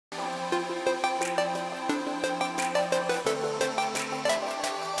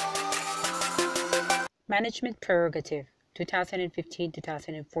Management Prerogative 2015,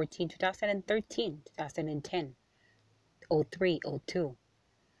 2014, 2013, 2010, 03, 02.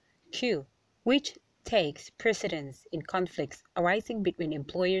 Q. Which takes precedence in conflicts arising between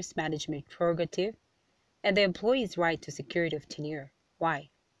employer's management prerogative and the employee's right to security of tenure. Why?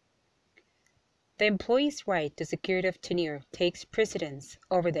 The employee's right to security of tenure takes precedence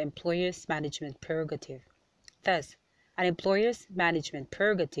over the employer's management prerogative. Thus, an employer's management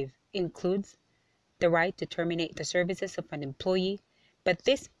prerogative includes the right to terminate the services of an employee, but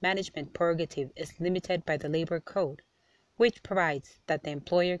this management prerogative is limited by the Labor Code, which provides that the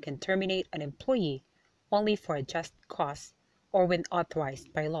employer can terminate an employee only for a just cause or when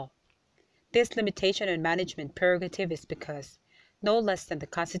authorized by law. This limitation on management prerogative is because no less than the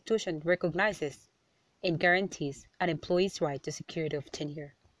Constitution recognizes and guarantees an employee's right to security of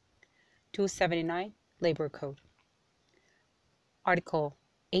tenure. 279 Labor Code. Article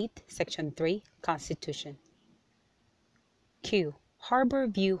 8, Section 3, Constitution. Q. Harbor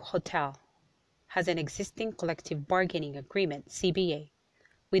View Hotel has an existing collective bargaining agreement, CBA,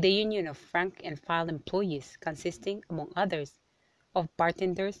 with the Union of Rank and File Employees consisting, among others, of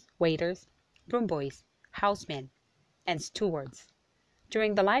bartenders, waiters, room boys, housemen, and stewards.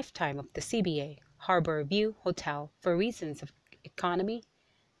 During the lifetime of the CBA, Harbor View Hotel, for reasons of economy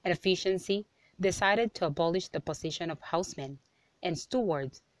and efficiency, decided to abolish the position of housemen and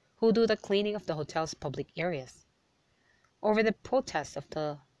stewards who do the cleaning of the hotel's public areas. Over the protest of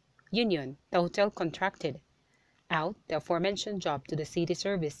the union, the hotel contracted out the aforementioned job to the City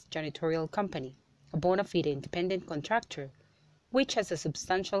Service Janitorial Company, a bona fide independent contractor which has a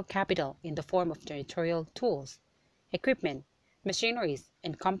substantial capital in the form of janitorial tools, equipment, machineries,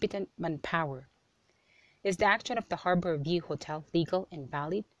 and competent manpower. Is the action of the Harbor View Hotel legal and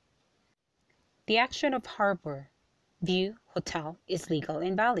valid? The action of Harbor View Hotel is legal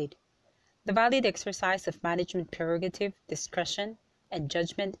and valid. The valid exercise of management prerogative, discretion, and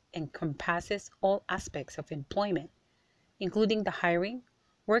judgment encompasses all aspects of employment, including the hiring,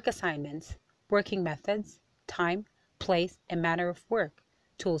 work assignments, working methods, time, place, and manner of work,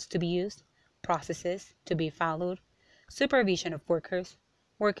 tools to be used, processes to be followed, supervision of workers,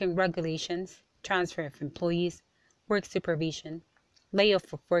 working regulations, transfer of employees, work supervision,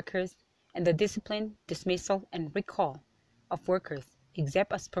 layoff of workers, and the discipline, dismissal, and recall of workers,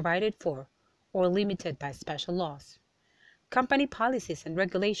 except as provided for or limited by special laws. Company policies and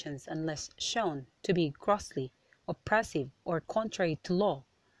regulations, unless shown to be grossly oppressive or contrary to law,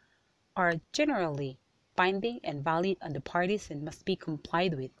 are generally binding and valid on the parties and must be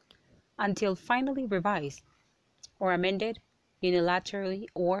complied with until finally revised or amended unilaterally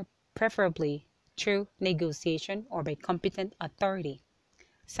or preferably through negotiation or by competent authority.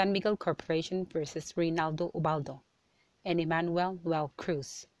 San Miguel Corporation versus Reynaldo Ubaldo and Emmanuel Noel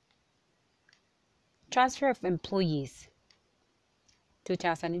Cruz. Transfer of employees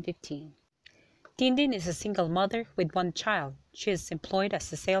 2015. Dindin is a single mother with one child. She is employed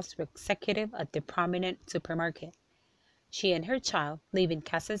as a sales executive at the prominent supermarket. She and her child live in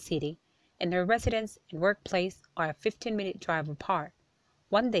Quezon City, and her residence and workplace are a 15-minute drive apart.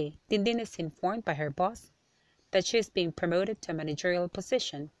 One day, Dindin is informed by her boss that she is being promoted to a managerial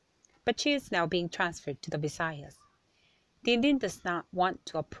position, but she is now being transferred to the Visayas. Dindin does not want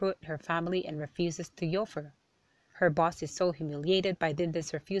to uproot her family and refuses the offer. Her boss is so humiliated by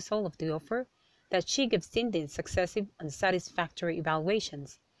Dindin's refusal of the offer that she gives Dindin successive unsatisfactory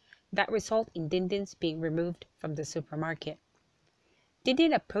evaluations that result in Dindin's being removed from the supermarket.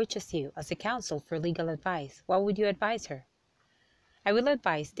 Dindin approaches you as a counsel for legal advice. What would you advise her? I will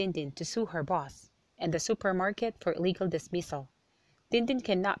advise Dindin to sue her boss and the supermarket for illegal dismissal. Dindin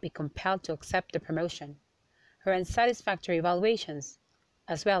cannot be compelled to accept the promotion. Her unsatisfactory evaluations,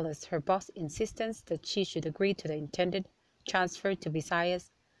 as well as her boss' insistence that she should agree to the intended transfer to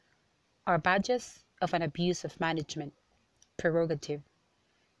Visayas, are badges of an abuse of management prerogative.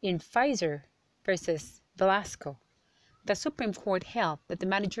 In Pfizer versus Velasco, the Supreme Court held that the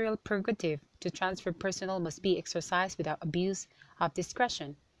managerial prerogative to transfer personnel must be exercised without abuse of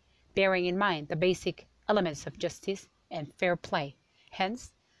discretion, bearing in mind the basic elements of justice and fair play.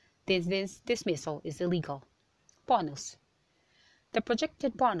 Hence, this dismissal is illegal. Bonus. The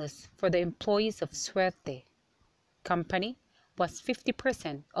projected bonus for the employees of Suerte Company was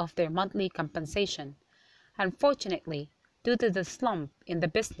 50% of their monthly compensation. Unfortunately, due to the slump in the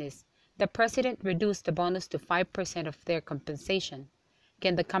business, the president reduced the bonus to 5% of their compensation.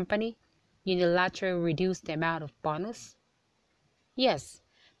 Can the company unilaterally reduce the amount of bonus? Yes,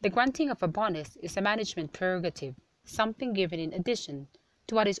 the granting of a bonus is a management prerogative, something given in addition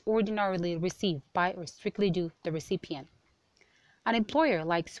to what is ordinarily received by or strictly due the recipient. An employer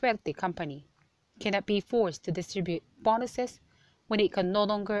like Suerte Company cannot be forced to distribute bonuses when it can no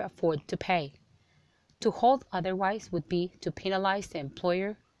longer afford to pay. To hold otherwise would be to penalize the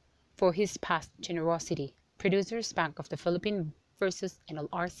employer for his past generosity. Producers Bank of the Philippines versus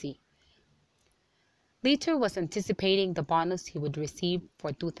NLRC. Lito was anticipating the bonus he would receive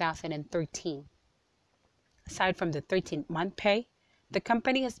for 2013. Aside from the 13th-month pay, the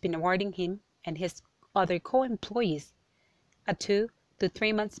company has been awarding him and his other co-employees a 2 to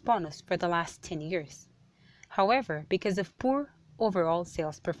 3 months bonus for the last 10 years. However, because of poor overall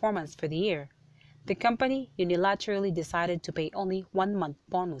sales performance for the year, the company unilaterally decided to pay only 1 month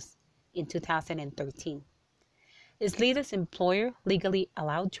bonus in 2013. Is Lito's employer legally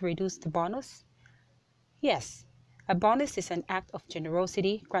allowed to reduce the bonus? Yes, a bonus is an act of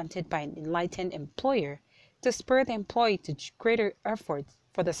generosity granted by an enlightened employer to spur the employee to greater efforts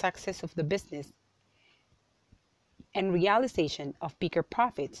for the success of the business and realization of bigger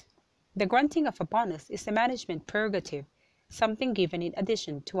profits. The granting of a bonus is a management prerogative, something given in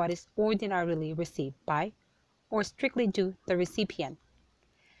addition to what is ordinarily received by or strictly due the recipient.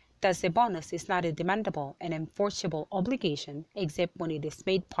 Thus, a bonus is not a demandable and enforceable obligation except when it is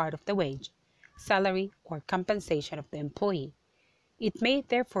made part of the wage, salary, or compensation of the employee. It may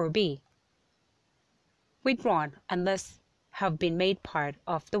therefore be withdrawn unless have been made part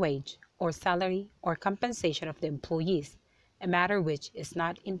of the wage or salary or compensation of the employees, a matter which is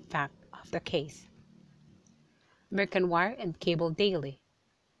not in fact of the case. American Wire and Cable Daily.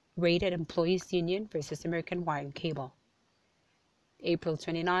 Rated Employees Union versus American Wire and Cable. April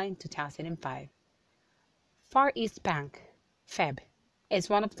 29, 2005. Far East Bank, FEB, is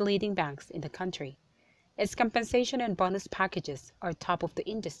one of the leading banks in the country. Its compensation and bonus packages are top of the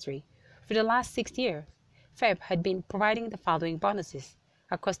industry. For the last 6 years, FEB had been providing the following bonuses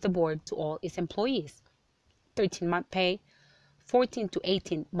across the board to all its employees: 13-month pay, 14 to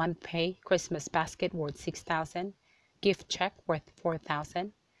 18-month pay, Christmas basket worth $6,000, gift check worth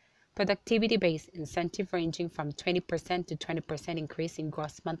 $4,000, productivity-based incentive ranging from 20% to 20% increase in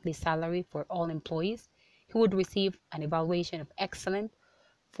gross monthly salary for all employees who would receive an evaluation of excellent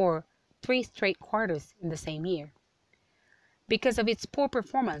for 3 straight quarters in the same year. Because of its poor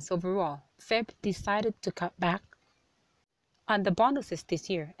performance overall, FEB decided to cut back on the bonuses this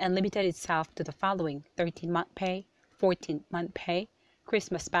year and limited itself to the following: 13-month pay, 14-month pay,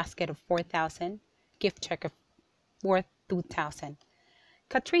 Christmas basket of $4,000, gift check of worth $2,000.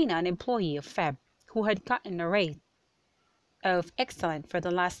 Katrina, an employee of FEB, who had gotten a rate of excellent for the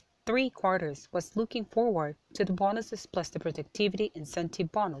last 3 quarters, was looking forward to the bonuses plus the productivity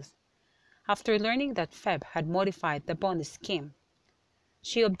incentive bonus. After learning that FEB had modified the bonus scheme,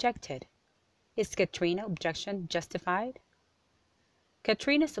 she objected. Is Katrina's objection justified?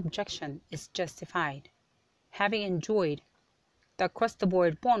 Katrina's objection is justified. Having enjoyed the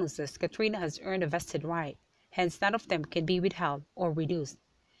across-the-board bonuses, Katrina has earned a vested right, hence none of them can be withheld or reduced.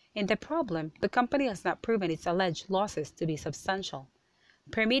 In the problem, the company has not proven its alleged losses to be substantial.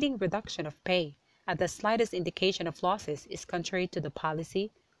 Permitting reduction of pay at the slightest indication of losses is contrary to the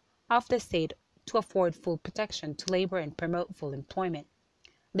policy of the state to afford full protection to labor and promote full employment.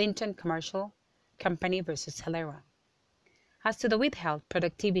 Linton Commercial Company versus Hilera. As to the withheld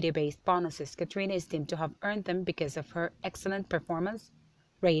productivity-based bonuses, Katrina is deemed to have earned them because of her excellent performance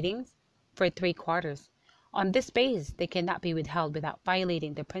ratings for 3 quarters. On this basis, they cannot be withheld without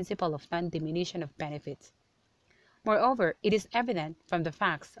violating the principle of non-diminution of benefits. Moreover, it is evident from the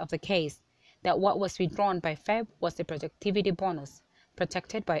facts of the case that what was withdrawn by FEB was the productivity bonus,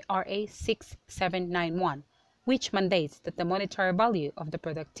 protected by RA 6791, which mandates that the monetary value of the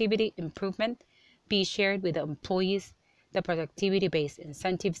productivity improvement be shared with the employees. The productivity-based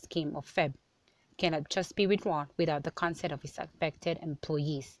incentive scheme of FEB cannot just be withdrawn without the consent of its affected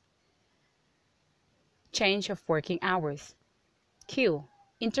employees. Change of working hours. Q.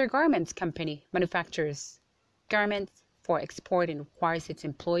 Intergarments Company manufactures garments for export and requires its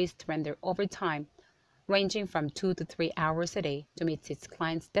employees to render overtime ranging from 2 to 3 hours a day to meet its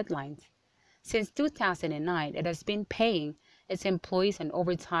clients' deadlines. Since 2009, it has been paying its employees an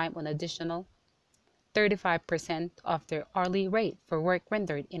overtime on additional 35% of their hourly rate for work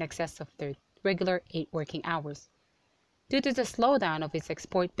rendered in excess of their regular 8 working hours. Due to the slowdown of its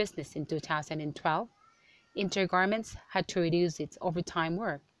export business in 2012, Intergarments had to reduce its overtime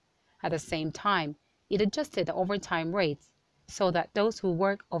work. At the same time, it adjusted the overtime rates so that those who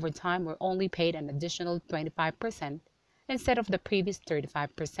work overtime were only paid an additional 25% instead of the previous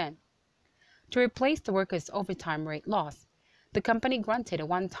 35%. To replace the workers' overtime rate loss, the company granted a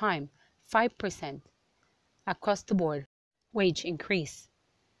one-time 5% across-the-board wage increase.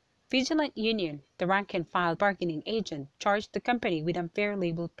 Vigilant Union, the rank-and-file bargaining agent, charged the company with unfair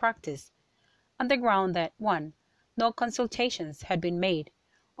labor practice on the ground that 1. No consultations had been made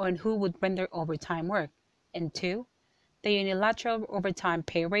on who would render overtime work, and 2. The unilateral overtime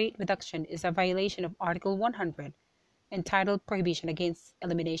pay rate reduction is a violation of Article 100, entitled Prohibition Against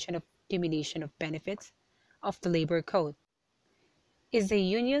Elimination of Diminution of Benefits of the Labor Code. Is the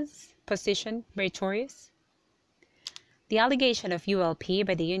union's position meritorious? The allegation of ULP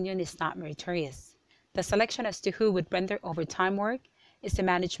by the union is not meritorious. The selection as to who would render overtime work is the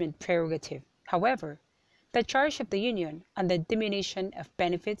management prerogative. However, the charge of the union on the diminution of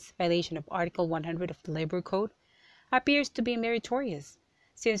benefits violation of Article 100 of the Labor Code appears to be meritorious,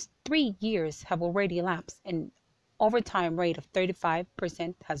 since 3 years have already elapsed and overtime rate of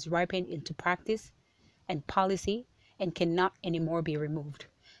 35% has ripened into practice and policy and cannot anymore be removed.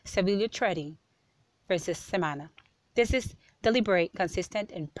 Sevilla Trading versus Semana. This is deliberate,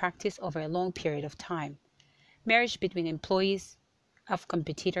 consistent, and practiced over a long period of time. Marriage between employees of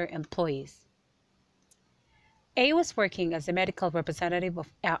competitor employees. A was working as a medical representative of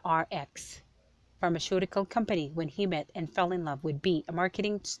RX pharmaceutical company when he met and fell in love with B, a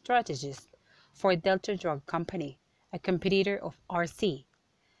marketing strategist for Delta Drug Company, a competitor of RC.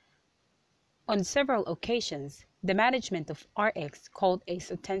 On several occasions, the management of RX called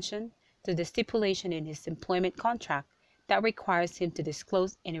A's attention to the stipulation in his employment contract that requires him to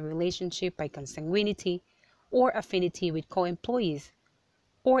disclose any relationship by consanguinity or affinity with co-employees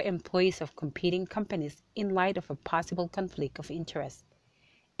or employees of competing companies in light of a possible conflict of interest.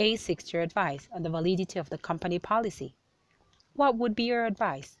 A seeks your advice on the validity of the company policy. What would be your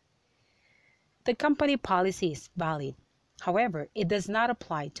advice? The company policy is valid. However, it does not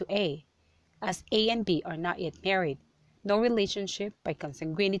apply to A, as A and B are not yet married. No relationship by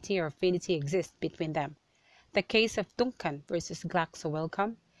consanguinity or affinity exists between them. The case of Duncan versus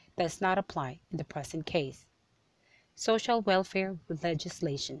GlaxoWellcome does not apply in the present case. Social welfare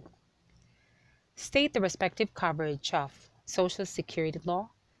legislation. State the respective coverage of Social Security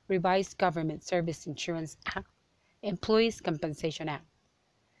Law, Revised Government Service Insurance Act, Employees Compensation Act.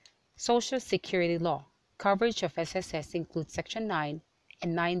 Social Security Law. Coverage of SSS includes Section 9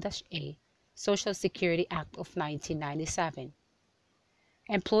 and 9-A, Social Security Act of 1997.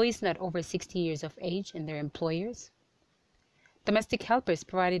 Employees not over 60 years of age and their employers. Domestic helpers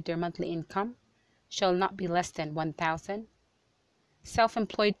provided their monthly income shall not be less than $1,000.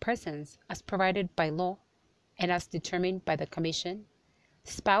 Self-employed persons as provided by law and as determined by the Commission.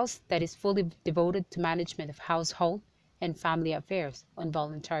 Spouse that is fully devoted to management of household and family affairs on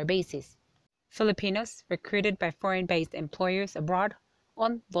voluntary basis. Filipinos recruited by foreign-based employers abroad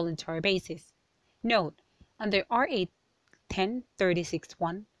on voluntary basis. Note, under RA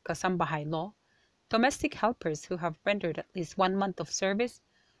 1036-1 Kasambahay Law, domestic helpers who have rendered at least 1 month of service,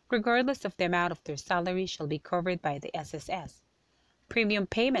 regardless of the amount of their salary, shall be covered by the SSS. Premium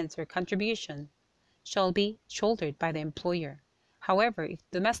payments or contribution shall be shouldered by the employer. However, if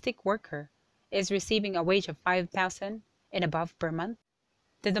the domestic worker is receiving a wage of 5,000 and above per month,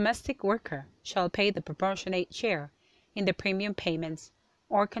 the domestic worker shall pay the proportionate share in the premium payments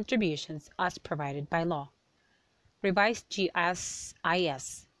or contributions as provided by law. Revised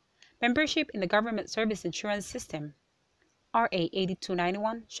GSIS. Membership in the Government Service Insurance System, RA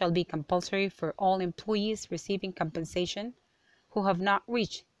 8291, shall be compulsory for all employees receiving compensation who have not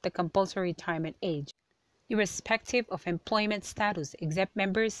reached the compulsory retirement age, irrespective of employment status, except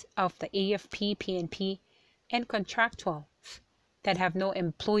members of the AFP, PNP, and contractuals that have no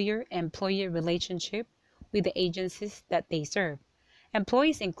employer-employee relationship with the agencies that they serve.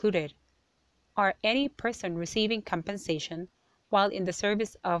 Employees included are any person receiving compensation while in the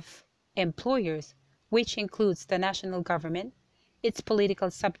service of employers, which includes the national government, its political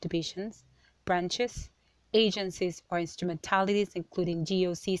subdivisions, branches, agencies or instrumentalities including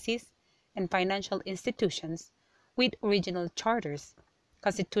GOCCs and financial institutions with original charters,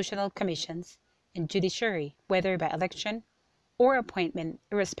 constitutional commissions, and judiciary, whether by election or appointment,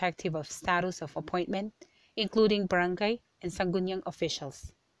 irrespective of status of appointment, including barangay and sangguniang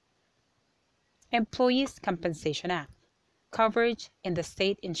officials. Employees Compensation Act. Coverage in the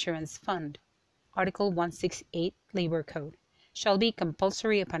State Insurance Fund, Article 168 Labor Code, shall be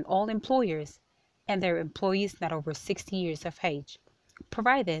compulsory upon all employers and their employees not over 60 years of age,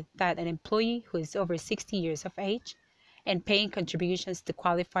 provided that an employee who is over 60 years of age and paying contributions to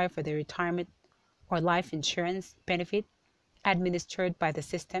qualify for the retirement or life insurance benefit administered by the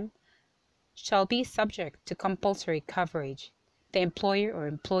system shall be subject to compulsory coverage. The employer or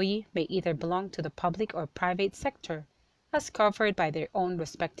employee may either belong to the public or private sector as covered by their own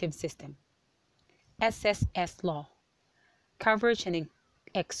respective system. SSS Law. Coverage and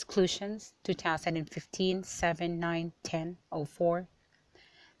Exclusions 2015 7 9 10 04.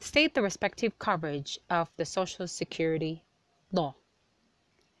 State the respective coverage of the Social Security law.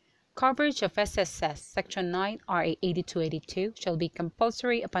 Coverage of SSS Section 9 RA 8282 shall be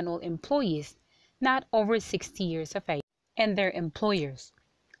compulsory upon all employees not over 60 years of age and their employers.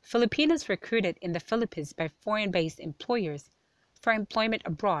 Filipinos recruited in the Philippines by foreign-based employers for employment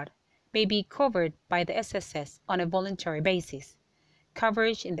abroad may be covered by the SSS on a voluntary basis.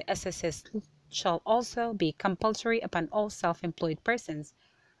 Coverage in the SSS shall also be compulsory upon all self-employed persons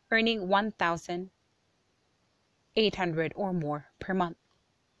earning 1,800 or more per month.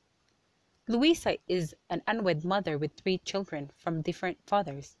 Luisa is an unwed mother with 3 children from different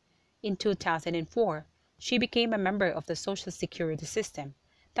fathers. In 2004, she became a member of the Social Security system.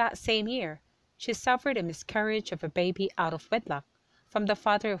 That same year, she suffered a miscarriage of a baby out of wedlock from the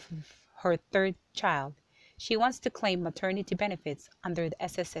father of her 3rd child. She wants to claim maternity benefits under the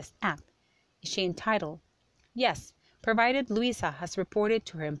SSS Act. Is she entitled? Yes, provided Luisa has reported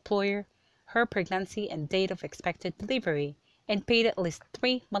to her employer her pregnancy and date of expected delivery and paid at least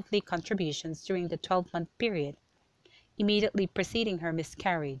 3 monthly contributions during the 12-month period immediately preceding her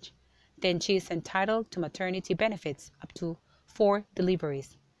miscarriage. Then she is entitled to maternity benefits up to 4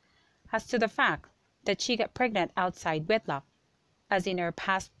 deliveries. As to the fact that she got pregnant outside wedlock, as in her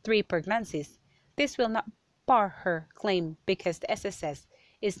past 3 pregnancies, this will not bar her claim because the SSS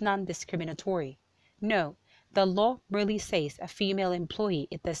is non-discriminatory. No, the law merely says a female employee.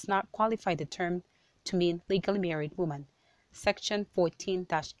 It does not qualify the term to mean legally married woman. Section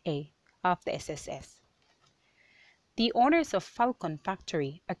 14-A of the SSS. The owners of Falcon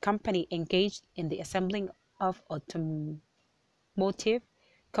Factory, a company engaged in the assembling of automotive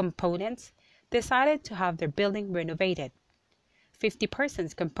components, decided to have their building renovated. 50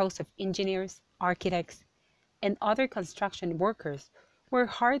 persons composed of engineers, architects, and other construction workers were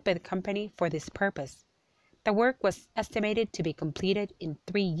hired by the company for this purpose. The work was estimated to be completed in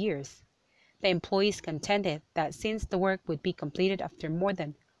 3 years. The employees contended that since the work would be completed after more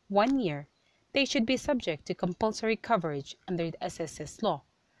than 1 year, they should be subject to compulsory coverage under the SSS law.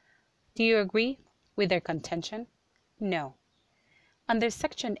 Do you agree with their contention? No. Under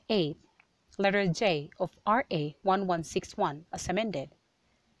Section 8, letter J of RA 1161 as amended,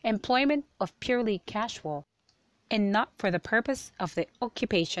 employment of purely casual and not for the purpose of the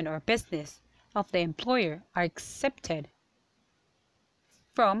occupation or business of the employer are excepted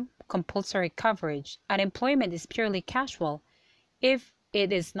from compulsory coverage. Unemployment is purely casual if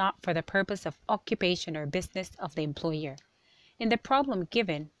it is not for the purpose of occupation or business of the employer. In the problem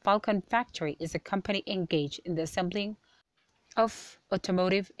given, Falcon Factory is a company engaged in the assembling of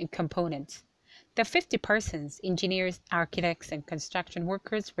automotive components. The 50 persons, engineers, architects, and construction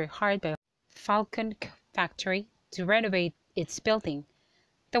workers were hired by Falcon Factory to renovate its building.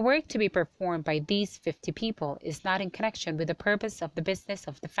 The work to be performed by these 50 people is not in connection with the purpose of the business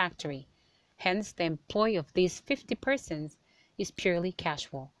of the factory. Hence, the employ of these 50 persons is purely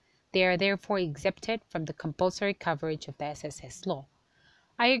casual. They are therefore exempted from the compulsory coverage of the SSS law.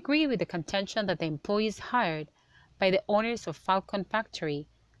 I agree with the contention that the employees hired by the owners of Falcon Factory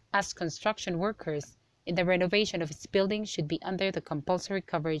as construction workers in the renovation of its building should be under the compulsory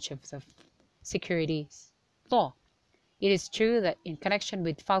coverage of the securities law. It is true that in connection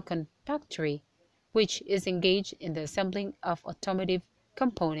with Falcon Factory, which is engaged in the assembling of automotive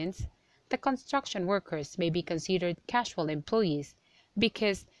components, the construction workers may be considered casual employees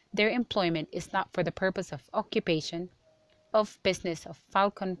because their employment is not for the purpose of occupation of business of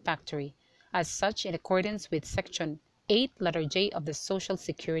Falcon Factory. As such, in accordance with Section 8, letter J of the Social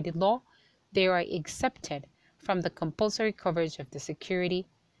Security law, they are exempted from the compulsory coverage of the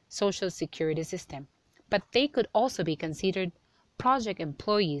Social Security system. But they could also be considered project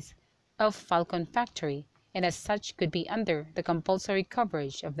employees of Falcon Factory, and as such could be under the compulsory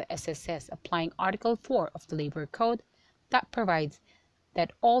coverage of the SSS, applying Article 4 of the Labor Code that provides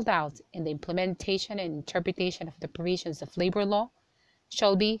that all doubts in the implementation and interpretation of the provisions of labor law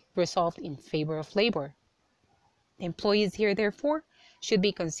shall be resolved in favor of labor. The employees here, therefore, should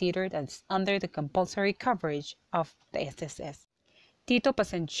be considered as under the compulsory coverage of the SSS. Tito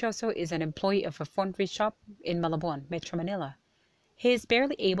Pasencioso is an employee of a laundry shop in Malabon, Metro Manila. He is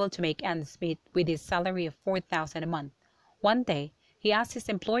barely able to make ends meet with his salary of 4,000 a month. One day, he asked his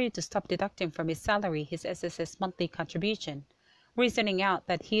employer to stop deducting from his salary his SSS monthly contribution, reasoning out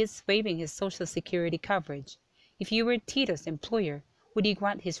that he is waiving his Social Security coverage. If you were Tito's employer, would you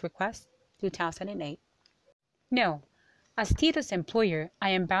grant his request? 2008. No. As Tito's employer,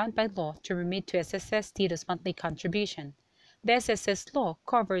 I am bound by law to remit to SSS Tito's monthly contribution. The SSS law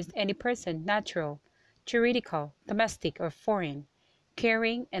covers any person, natural, juridical, domestic, or foreign,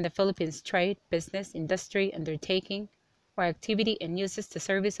 carrying in the Philippines trade, business, industry, undertaking, for activity and uses the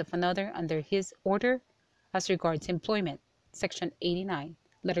service of another under his order as regards employment. Section 89,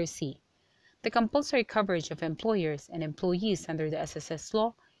 letter C. The compulsory coverage of employers and employees under the SSS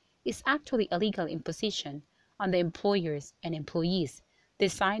law is actually a legal imposition on the employers and employees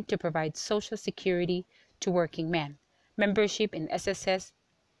designed to provide social security to working men. Membership in SSS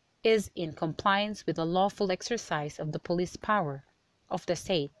is in compliance with the lawful exercise of the police power of the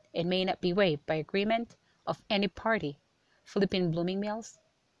state and may not be waived by agreement of any party. Philippine Blooming Mills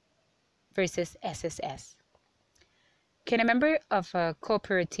versus SSS. Can a member of a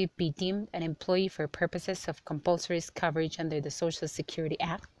cooperative be deemed an employee for purposes of compulsory coverage under the Social Security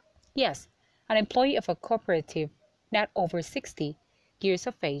Act? Yes, an employee of a cooperative not over 60 years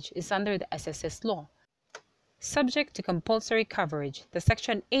of age is under the SSS law, subject to compulsory coverage. The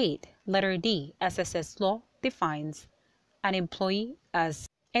Section 8, letter D, SSS law defines an employee as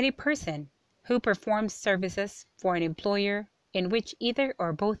any person who performs services for an employer in which either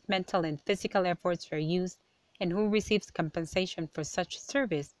or both mental and physical efforts are used and who receives compensation for such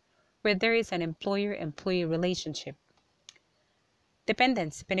service where there is an employer-employee relationship.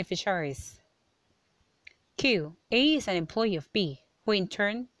 Dependents, beneficiaries. Q. A is an employee of B, who in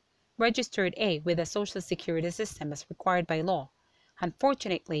turn registered A with the Social Security system as required by law.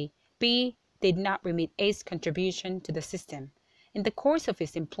 Unfortunately, B did not remit A's contribution to the system. In the course of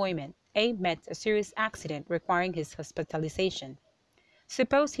his employment, A met a serious accident requiring his hospitalization.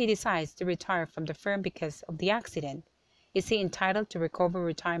 Suppose he decides to retire from the firm because of the accident. Is he entitled to recover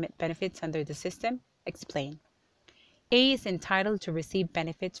retirement benefits under the system? Explain. A is entitled to receive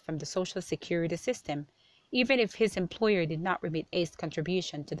benefits from the Social Security system, even if his employer did not remit A's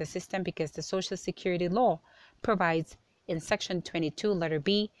contribution to the system because the Social Security law provides in Section 22, letter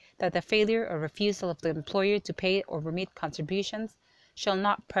B, that the failure or refusal of the employer to pay or remit contributions shall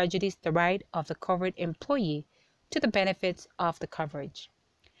not prejudice the right of the covered employee to the benefits of the coverage.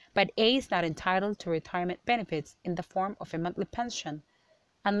 But A is not entitled to retirement benefits in the form of a monthly pension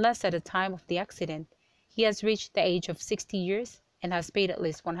unless at the time of the accident he has reached the age of 60 years and has paid at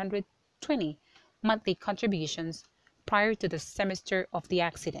least 120 monthly contributions prior to the semester of the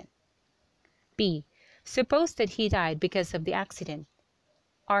accident. B. Suppose that he died because of the accident.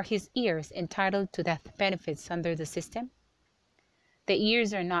 Are his heirs entitled to death benefits under the system? The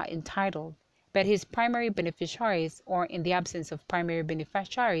heirs are not entitled, but his primary beneficiaries, or in the absence of primary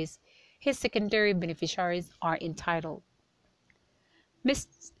beneficiaries, his secondary beneficiaries are entitled. Miss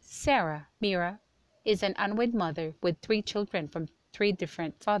Sarah Mira is an unwed mother with 3 children from 3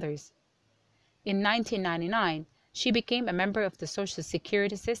 different fathers. In 1999, she became a member of the Social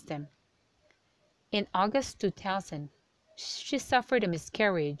Security system. In August 2000, she suffered a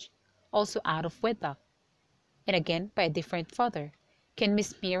miscarriage, also out of wedlock, and again by a different father. Can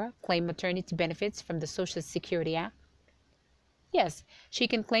Miss Mira claim maternity benefits from the Social Security Act? Yes, she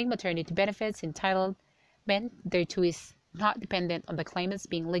can claim maternity benefits. Entitlement thereto is not dependent on the claimants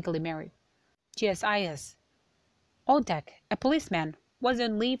being legally married. GSIS. Odek, a policeman, was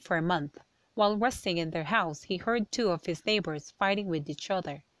on leave for a month. While resting in their house, he heard 2 of his neighbors fighting with each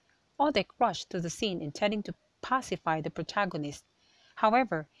other. Odek rushed to the scene intending to pacify the protagonist.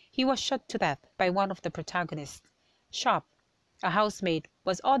 However, he was shot to death by one of the protagonists. Shop, a housemaid,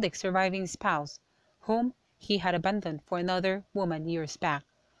 was Odek's surviving spouse, whom he had abandoned for another woman years back.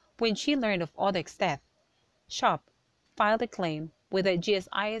 When she learned of Odek's death, Shop filed a claim with the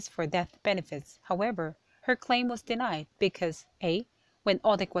GSIS for death benefits. However, her claim was denied because A. When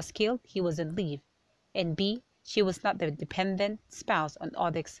Odek was killed, he was on leave, and B. She was not the dependent spouse on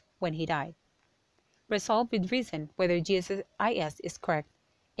Odek's when he died. Resolve with reason whether GSIS is correct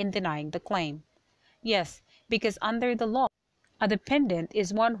in denying the claim. Yes, because under the law, a dependent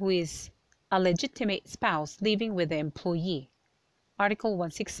is one who is a legitimate spouse living with the employee. Article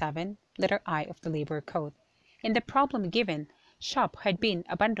 167, letter I of the Labor Code. In the problem given, Shop had been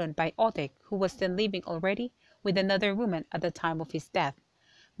abandoned by Odek, who was then living already with another woman at the time of his death.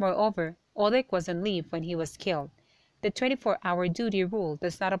 Moreover, Odek was on leave when he was killed. The 24-hour duty rule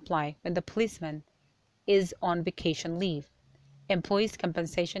does not apply when the policeman is on vacation leave. Employees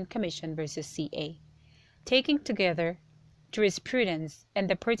Compensation Commission versus CA. Taking together jurisprudence and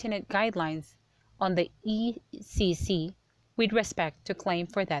the pertinent guidelines on the ECC with respect to claim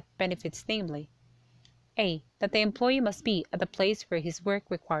for death benefits, namely A. That the employee must be at the place where his work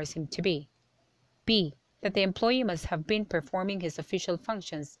requires him to be. B. That the employee must have been performing his official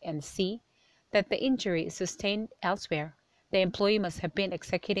functions, and C. That the injury is sustained elsewhere. The employee must have been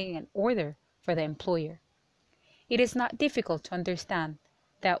executing an order for the employer. It is not difficult to understand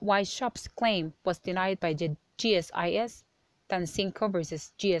that why Shop's claim was denied by the GSIS, Tansinko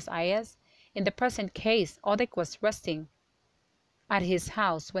versus GSIS. In the present case, Odek was resting at his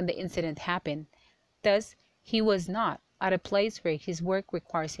house when the incident happened. Thus, he was not at a place where his work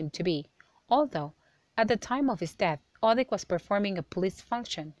requires him to be. Although, at the time of his death, Oleg was performing a police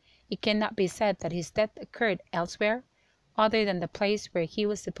function, it cannot be said that his death occurred elsewhere other than the place where he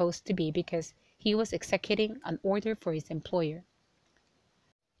was supposed to be because he was executing an order for his employer.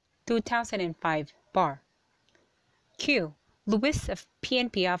 2005 Bar. Q. Luis, a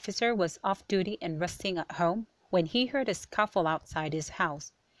PNP officer, was off duty and resting at home when he heard a scuffle outside his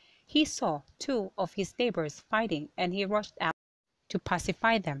house. He saw two of his neighbors fighting and he rushed out to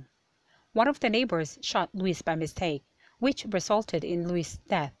pacify them. One of the neighbors shot Luis by mistake, which resulted in Luis'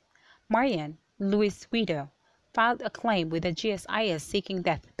 death. Marian, Luis' widow, filed a claim with the GSIS seeking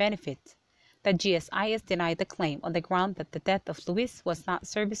death benefits. The GSIS denied the claim on the ground that the death of Luis was not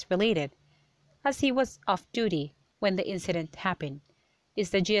service-related, as he was off duty when the incident happened.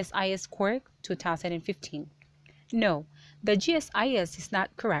 Is the GSIS correct? 2015. No, the GSIS is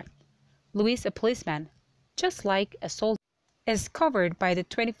not correct. Luis, a policeman, just like a soldier, is covered by the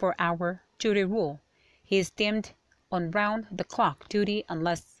 24-hour duty rule. He is deemed on round-the-clock duty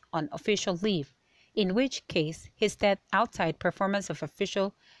unless on official leave, in which case his death outside performance of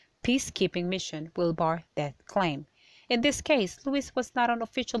official peacekeeping mission will bar death claim. In this case, Luis was not on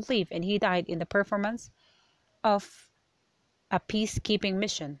official leave and he died in the performance of a peacekeeping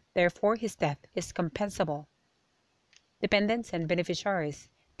mission. Therefore, his death is compensable. Dependents and beneficiaries.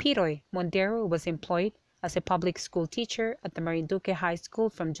 Piroy Mondero was employed as a public school teacher at the Marinduque High School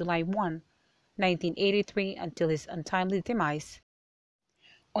from July 1, 1983 until his untimely demise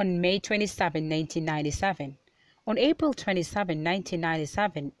on May 27, 1997. On April 27,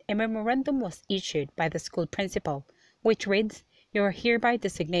 1997, a memorandum was issued by the school principal, which reads, "You are hereby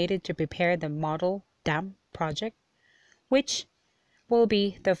designated to prepare the model dam project, which will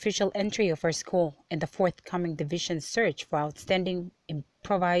be the official entry of our school in the forthcoming division search for outstanding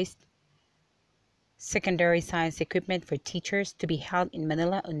improvised secondary science equipment for teachers to be held in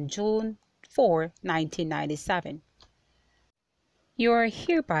Manila on June 4, 1997. You are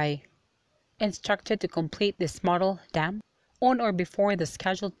hereby instructed to complete this model dam on or before the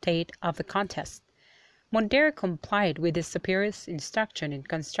scheduled date of the contest." Mondero complied with his superior's instruction and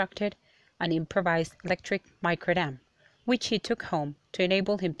constructed an improvised electric microdam, which he took home to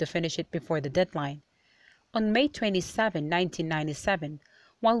enable him to finish it before the deadline. On May 27, 1997,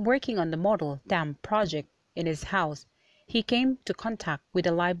 while working on the model dam project in his house, he came to contact with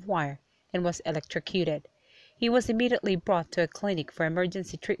a live wire and was electrocuted. He was immediately brought to a clinic for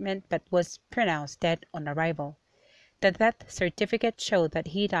emergency treatment but was pronounced dead on arrival. The death certificate showed that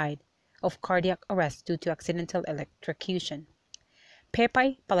he died of cardiac arrest due to accidental electrocution.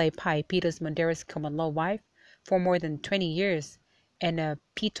 Pepay Palaypay, Pitos Mondero's common-law wife for more than 20 years, and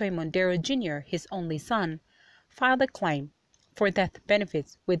Pitoy Mondero Jr., his only son, filed a claim for death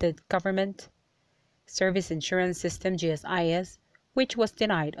benefits with the Government Service Insurance System GSIS, which was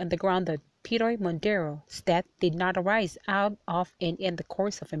denied on the ground that Pitoy Mondero's death did not arise out of and in the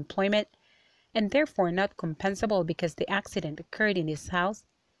course of employment, and therefore not compensable because the accident occurred in his house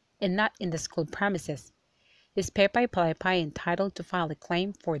and not in the school premises. Is Pepay Palaypay entitled to file a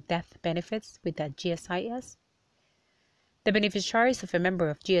claim for death benefits with the GSIS? The beneficiaries of a member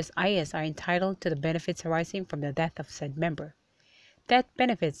of GSIS are entitled to the benefits arising from the death of said member. Death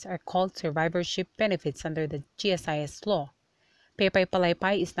benefits are called survivorship benefits under the GSIS law. Pepay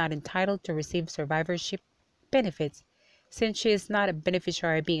Palaypay is not entitled to receive survivorship benefits since she is not a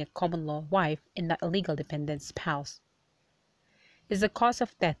beneficiary, being a common-law wife and not a legal dependent spouse. Is the cause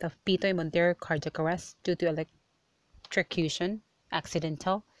of death of Pitoy Mondero cardiac arrest due to electrocution,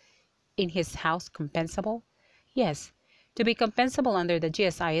 accidental, in his house compensable? Yes. To be compensable under the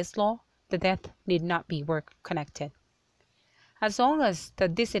GSIS law, the death need not be work-connected. As long as the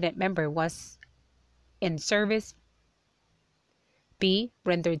dissident member was in service, B.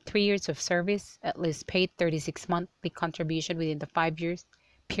 Rendered 3 years of service, at least paid 36 monthly contribution within the 5 years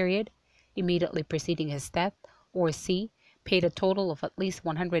period immediately preceding his death, or C. Paid a total of at least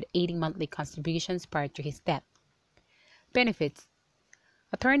 180 monthly contributions prior to his death. Benefits.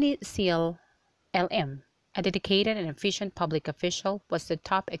 Attorney CLM, a dedicated and efficient public official, was the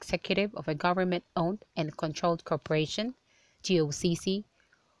top executive of a government-owned and controlled corporation, GOCC,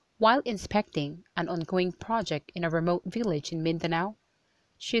 while inspecting an ongoing project in a remote village in Mindanao.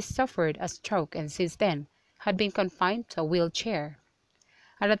 She suffered a stroke and since then had been confined to a wheelchair.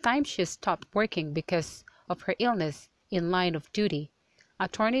 At the time she stopped working because of her illness in line of duty,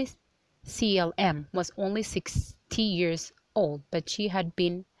 Attorney CLM was only 60 years old, but she had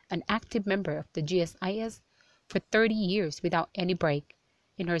been an active member of the GSIS for 30 years without any break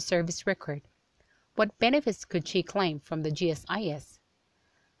in her service record. What benefits could she claim from the GSIS?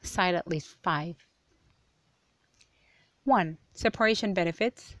 Cite at least 5. 1. Separation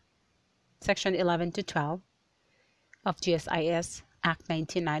benefits, Section 11 to 12 of GSIS Act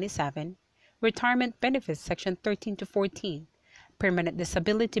 1997. Retirement benefits, Section 13 to 14. Permanent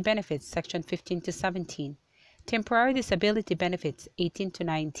disability benefits, Section 15 to 17. Temporary disability benefits, 18 to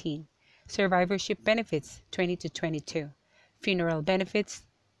 19. Survivorship benefits, 20 to 22. Funeral benefits,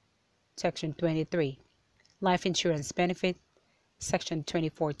 Section 23. Life insurance benefit, Section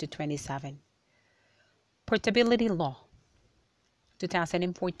 24 to 27. Portability Law,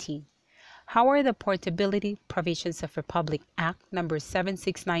 2014. How are the portability provisions of Republic Act No.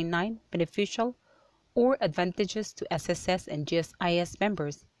 7699 beneficial or advantageous to SSS and GSIS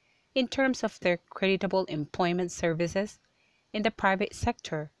members in terms of their creditable employment services in the private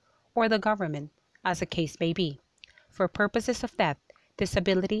sector or the government, as the case may be, for purposes of death,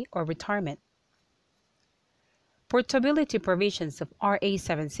 disability, or retirement? Portability provisions of RA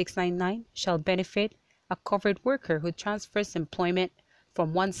 7699 shall benefit a covered worker who transfers employment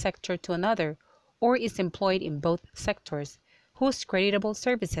from one sector to another or is employed in both sectors, whose creditable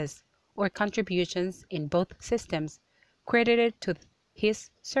services or contributions in both systems credited to his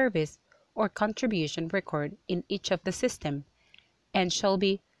service or contribution record in each of the system, and shall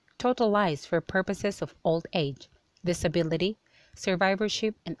be totalized for purposes of old age, disability,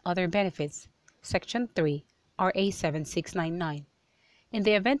 survivorship, and other benefits. Section 3, RA 7699. In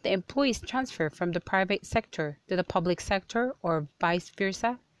the event the employees transfer from the private sector to the public sector or vice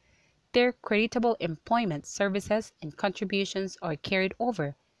versa, their creditable employment services and contributions are carried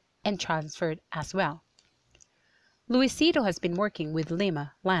over and transferred as well. Luisito has been working with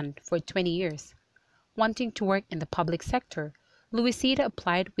Lima Land for 20 years. Wanting to work in the public sector, Luisito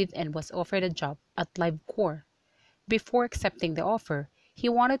applied with and was offered a job at LiveCorp. Before accepting the offer, he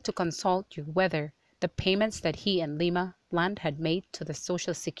wanted to consult you whether the payments that he and Lima Land had made to the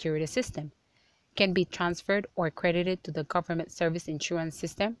Social Security system can be transferred or credited to the government service insurance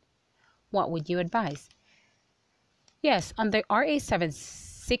system. What would you advise? Yes, under RA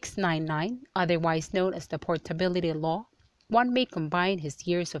 7699, otherwise known as the Portability Law, one may combine his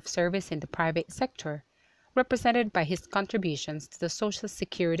years of service in the private sector, represented by his contributions to the Social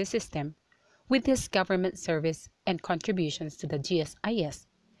Security system, with his government service and contributions to the GSIS.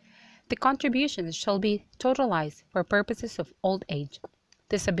 The contributions shall be totalized for purposes of old age,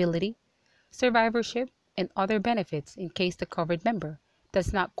 disability, survivorship, and other benefits in case the covered member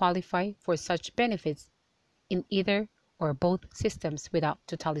does not qualify for such benefits in either or both systems without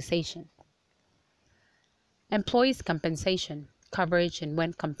totalization. Employees' compensation, coverage, and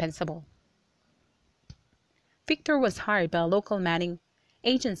when compensable. Victor was hired by a local manning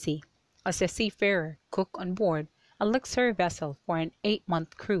agency as a seafarer cook on board a luxury vessel for an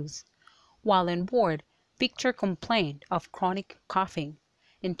 8-month cruise. While on board, Victor complained of chronic coughing,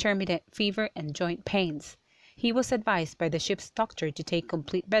 intermittent fever, and joint pains. He was advised by the ship's doctor to take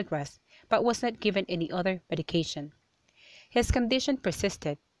complete bed rest, but was not given any other medication. His condition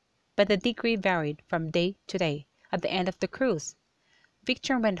persisted, but the degree varied from day to day. At the end of the cruise,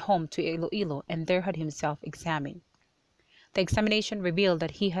 Victor went home to Iloilo and there had himself examined. The examination revealed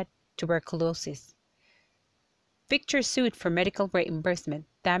that he had tuberculosis. Victor sued for medical reimbursement,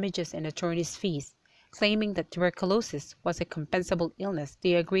 damages, and attorney's fees, claiming that tuberculosis was a compensable illness. Do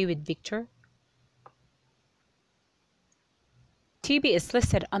you agree with Victor? TB is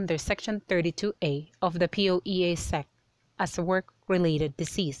listed under Section 32A of the POEA Sec as a work-related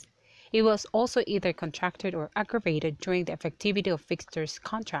disease. It was also either contracted or aggravated during the effectivity of Victor's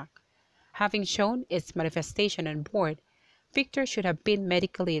contract. Having shown its manifestation on board, Victor should have been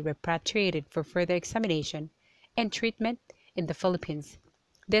medically repatriated for further examination and treatment in the Philippines.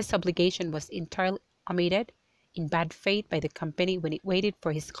 This obligation was entirely omitted in bad faith by the company when it waited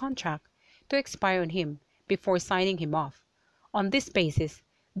for his contract to expire on him before signing him off. On this basis,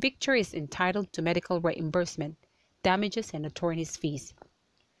 Victor is entitled to medical reimbursement, damages, and attorney's fees.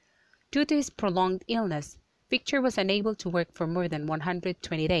 Due to his prolonged illness, Victor was unable to work for more than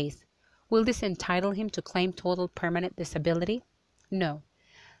 120 days. Will this entitle him to claim total permanent disability? No.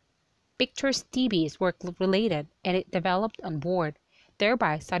 Victor's TB is work-related and it developed on board,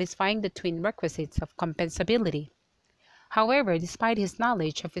 thereby satisfying the twin requisites of compensability. However, despite his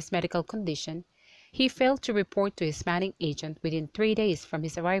knowledge of his medical condition, he failed to report to his manning agent within 3 days from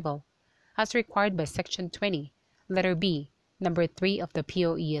his arrival, as required by Section 20, letter B, number 3 of the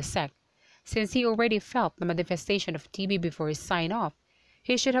POEA Sec. Since he already felt the manifestation of TB before his sign-off,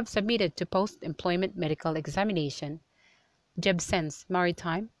 he should have submitted to post-employment medical examination, Jebsen's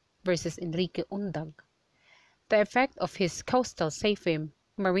Maritime versus Enrique Undag. The effect of his coastal safety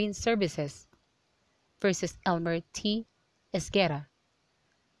marine services versus Elmer T. Esguerra.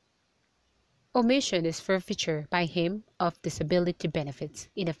 Omission is forfeiture by him of disability benefits.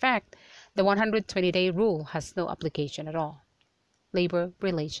 In effect, the 120-day rule has no application at all. Labor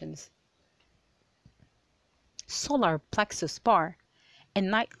relations. Solar plexus bar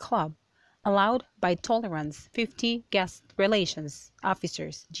and nightclub allowed by tolerance 50 guest relations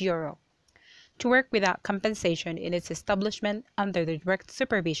officers GRO to work without compensation in its establishment under the direct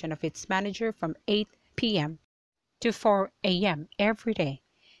supervision of its manager from 8 p.m. to 4 a.m. every day,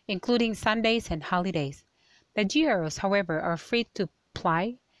 including Sundays and holidays. The GROs, however, are free to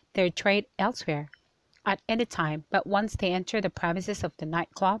ply their trade elsewhere at any time, but once they enter the premises of the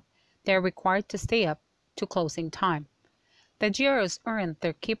nightclub, they are required to stay up to closing time. The GROs earn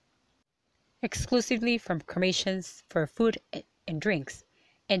their keep exclusively from commissions for food and drinks,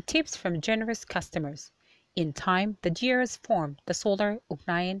 and tips from generous customers. In time, the GROs formed the Solar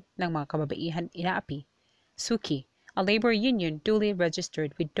Ugnayan ng mga Kababaihan Inaapi, SUKI, a labor union duly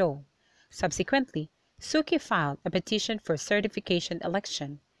registered with DOE. Subsequently, SUKI filed a petition for certification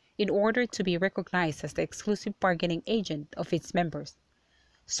election in order to be recognized as the exclusive bargaining agent of its members.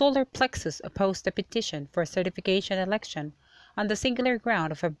 Solar Plexus opposed the petition for certification election on the singular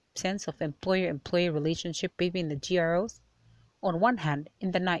ground of absence of employer-employee relationship between the GROs on one hand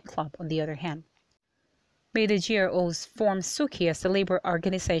and the nightclub on the other hand. May the GROs form SUKI as a labor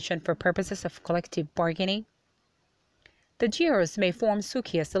organization for purposes of collective bargaining? The GROs may form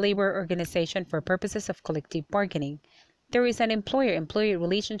SUKI as a labor organization for purposes of collective bargaining. There is an employer-employee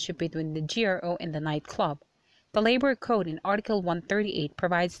relationship between the GRO and the nightclub. The Labor Code in Article 138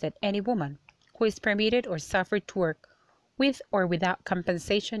 provides that any woman who is permitted or suffered to work with or without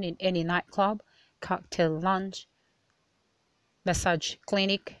compensation in any nightclub, cocktail lounge, massage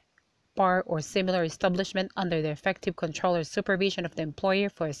clinic, bar, or similar establishment under the effective control or supervision of the employer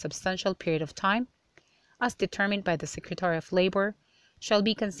for a substantial period of time, as determined by the Secretary of Labor, shall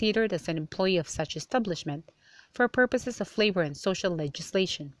be considered as an employee of such establishment for purposes of labor and social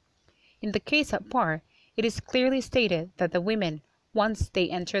legislation. In the case at bar, it is clearly stated that the women, once they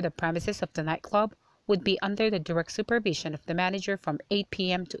enter the premises of the nightclub, would be under the direct supervision of the manager from 8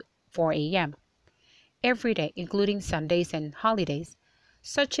 p.m. to 4 a.m. every day, including Sundays and holidays.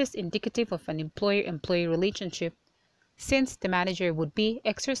 Such is indicative of an employer-employee relationship, since the manager would be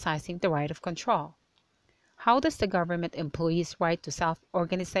exercising the right of control. How does the government employee's right to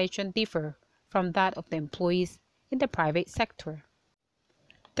self-organization differ from that of the employees in the private sector?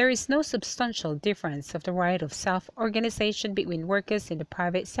 There is no substantial difference of the right of self-organization between workers in the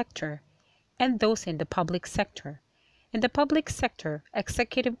private sector and those in the public sector. In the public sector,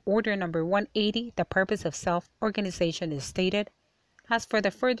 Executive Order No. 180, the purpose of self-organization is stated as for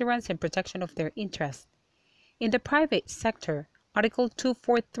the furtherance and protection of their interests. In the private sector, Article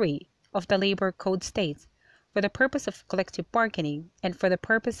 243 of the Labor Code states, for the purpose of collective bargaining and for the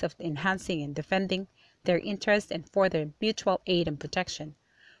purpose of enhancing and defending their interests and for their mutual aid and protection.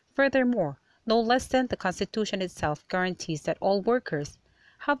 Furthermore, no less than the Constitution itself guarantees that all workers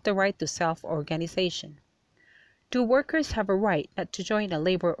have the right to self-organization. Do workers have a right not to join a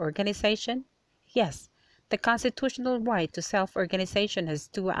labor organization? Yes, the constitutional right to self-organization has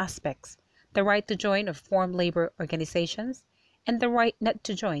two aspects, the right to join or form labor organizations and the right not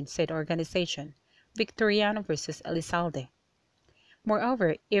to join said organization, Victoriano versus Elizalde.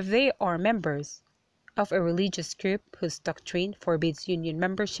 Moreover, if they are members of a religious group whose doctrine forbids union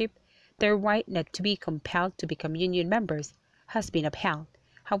membership, their right not to be compelled to become union members has been upheld.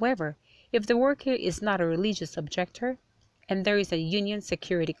 However, if the worker is not a religious objector and there is a union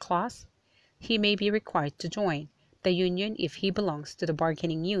security clause, he may be required to join the union if he belongs to the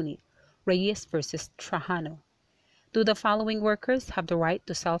bargaining unit, Reyes versus Trajano. Do the following workers have the right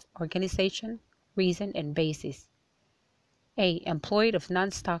to self-organization? Reason and basis. A. Employed of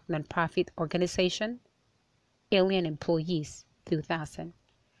non-stock non-profit organization, alien employees, 2000.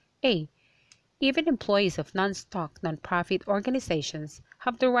 A. Even employees of non-stock non-profit organizations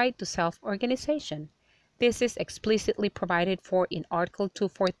have the right to self-organization. This is explicitly provided for in Article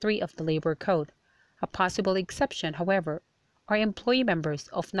 243 of the Labor Code. A possible exception, however, are employee members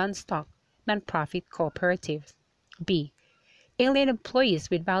of non-stock non-profit cooperatives. B. Alien employees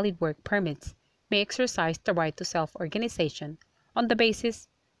with valid work permits may exercise the right to self-organization on the basis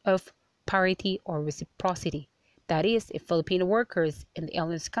of parity or reciprocity. That is, if Filipino workers in the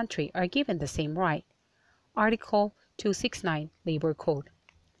alien's country are given the same right. Article 269 Labor Code.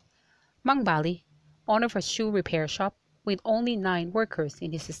 Mang Bali, owner of a shoe repair shop with only 9 workers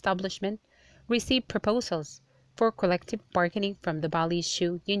in his establishment, received proposals for collective bargaining from the Bali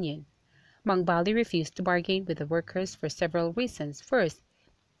Shoe Union. Mang Bali refused to bargain with the workers for several reasons. First,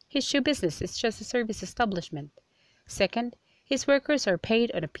 his shoe business is just a service establishment. Second, his workers are paid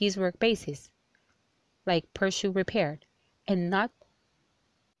on a piecework basis, like per shoe repaired, and not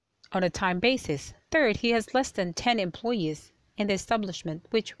on a time basis. Third, he has less than 10 employees in the establishment,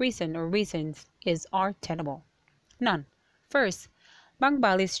 which reason or reasons are tenable. None. First, Mang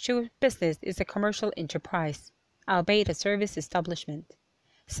Bali's shoe business is a commercial enterprise, albeit a service establishment.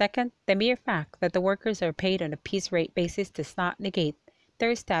 Second, the mere fact that the workers are paid on a piece rate basis does not negate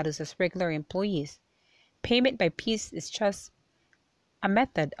their status as regular employees. Payment by piece is just a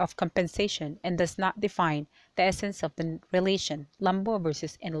method of compensation and does not define the essence of the relation, Lambo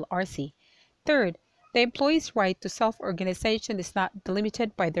versus NLRC. Third, the employee's right to self-organization is not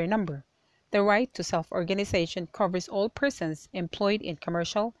delimited by their number. The right to self-organization covers all persons employed in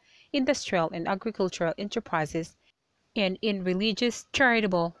commercial, industrial, and agricultural enterprises and in religious,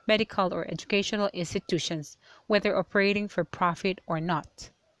 charitable, medical, or educational institutions, whether operating for profit or not.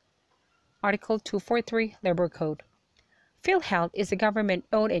 Article 243, Labor Code. PhilHealth is a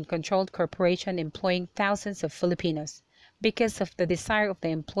government-owned and controlled corporation employing thousands of Filipinos. Because of the desire of the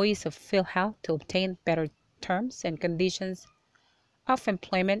employees of PhilHealth to obtain better terms and conditions of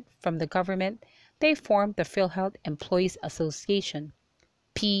employment from the government, they formed the PhilHealth Employees Association,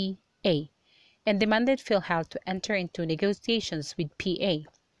 PA, and demanded PhilHealth to enter into negotiations with PA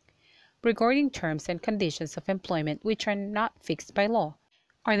regarding terms and conditions of employment which are not fixed by law.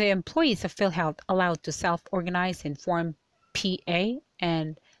 Are the employees of PhilHealth allowed to self-organize and form PA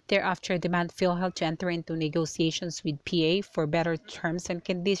and thereafter demand PhilHealth to enter into negotiations with PA for better terms and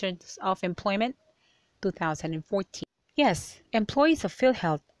conditions of employment? 2014. Yes, employees of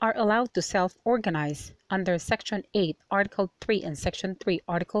PhilHealth are allowed to self-organize under Section 8, Article 3 and Section 3,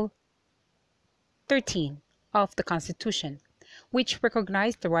 Article 13 of the Constitution, which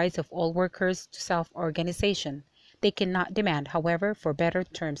recognize the rights of all workers to self-organization. They cannot demand, however, for better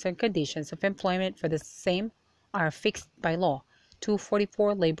terms and conditions of employment for the same are fixed by law,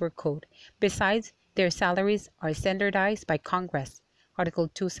 244 Labor Code. Besides, their salaries are standardized by Congress, Article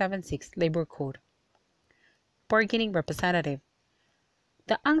 276 Labor Code. Bargaining Representative.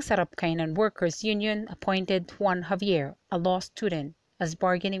 The Ang Sarap Kainan Workers Union appointed Juan Javier, a law student, as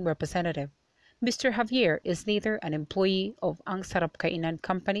bargaining representative. Mr. Javier is neither an employee of Ang Sarap Kainan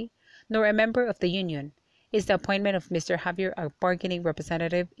Company nor a member of the union. Is the appointment of Mr. Javier a bargaining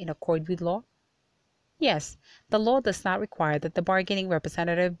representative in accord with law? Yes, the law does not require that the bargaining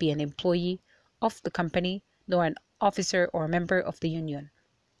representative be an employee of the company nor an officer or member of the union.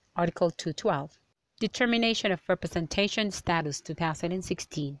 Article 212. Determination of Representation Status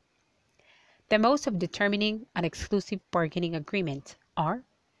 2016. The modes of determining an exclusive bargaining agreement are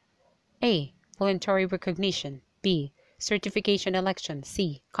A. Voluntary recognition. B. Certification election.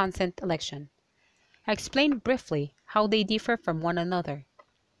 C. Consent election. I explain briefly how they differ from one another.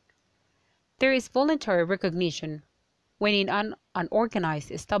 There is voluntary recognition when in an unorganized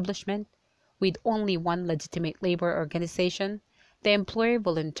establishment with only one legitimate labor organization, the employer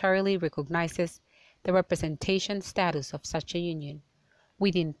voluntarily recognizes the representation status of such a union.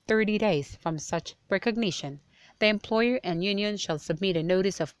 Within 30 days from such recognition, the employer and union shall submit a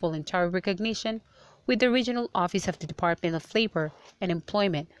notice of voluntary recognition with the regional office of the Department of Labor and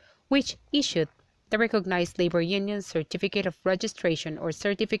Employment, which issued the recognized labor union's certificate of registration or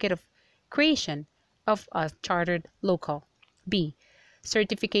certificate of creation of a chartered local. B.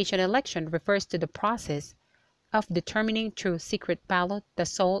 Certification election refers to the process of determining through secret ballot the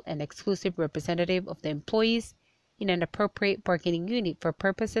sole and exclusive representative of the employees in an appropriate bargaining unit for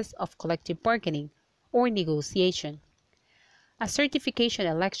purposes of collective bargaining or negotiation. A certification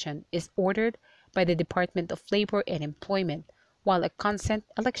election is ordered by the Department of Labor and Employment, while a consent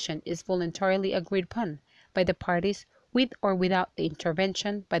election is voluntarily agreed upon by the parties with or without the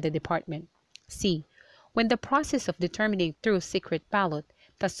intervention by the department. C. When the process of determining through secret ballot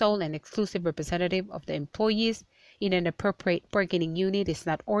the sole and exclusive representative of the employees in an appropriate bargaining unit is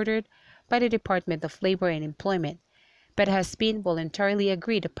not ordered by the Department of Labor and Employment, but has been voluntarily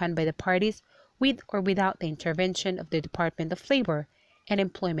agreed upon by the parties with or without the intervention of the Department of Labor and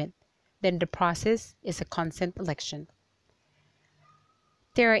Employment, then the process is a consent election.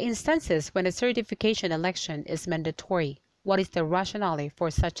 There are instances when a certification election is mandatory. What is the rationale for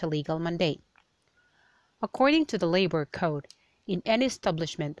such a legal mandate? According to the Labor Code, in any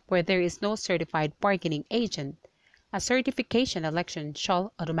establishment where there is no certified bargaining agent, a certification election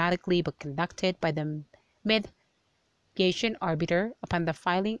shall automatically be conducted by the mediation arbiter upon the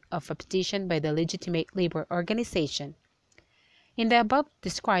filing of a petition by the legitimate labor organization. In the above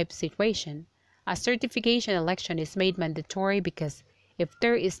described situation, a certification election is made mandatory because if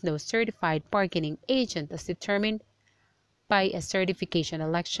there is no certified bargaining agent as determined by a certification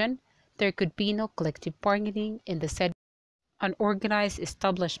election, there could be no collective bargaining in the said unorganized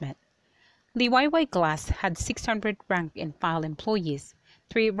establishment. The YY Glass had 600 rank and file employees.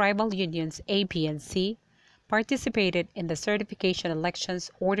 3 rival unions A, B, and C participated in the certification elections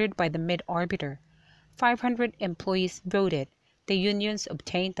ordered by the mid-arbiter. 500 employees voted. The unions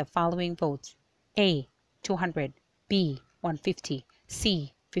obtained the following votes: A, 200, B, 150,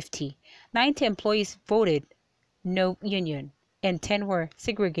 C, 50. 90 employees voted no union, and 10 were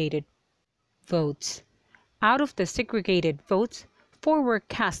segregated votes. Out of the segregated votes, 4 were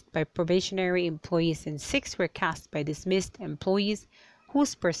cast by probationary employees and 6 were cast by dismissed employees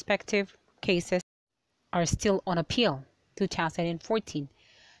whose prospective cases are still on appeal. 2014.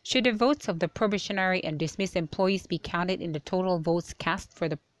 Should the votes of the probationary and dismissed employees be counted in the total votes cast for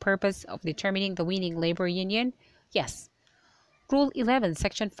the purpose of determining the winning labor union? Yes. Rule 11,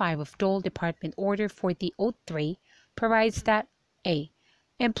 Section 5 of Dole Department Order 4003 provides that A.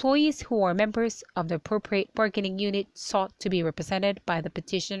 Employees who are members of the appropriate bargaining unit sought to be represented by the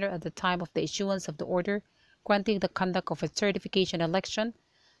petitioner at the time of the issuance of the order granting the conduct of a certification election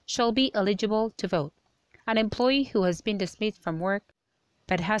shall be eligible to vote. An employee who has been dismissed from work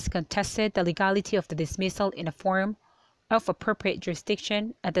but has contested the legality of the dismissal in a forum of appropriate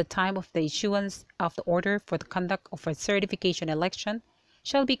jurisdiction at the time of the issuance of the order for the conduct of a certification election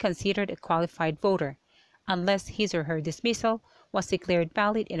shall be considered a qualified voter, unless his or her dismissal was declared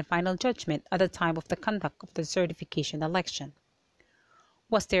valid in a final judgment at the time of the conduct of the certification election.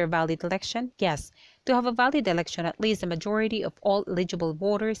 Was there a valid election? Yes. To have a valid election, at least a majority of all eligible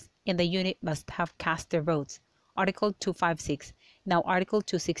voters in the unit must have cast their votes. Article 256, now Article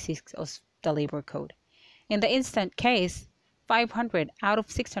 266 of the Labor Code. In the instant case, 500 out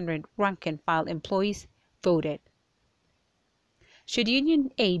of 600 rank-and-file employees voted. Should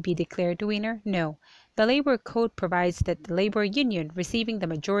Union A be declared the winner? No. The Labor Code provides that the labor union receiving the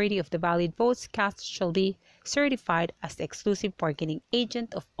majority of the valid votes cast shall be certified as the exclusive bargaining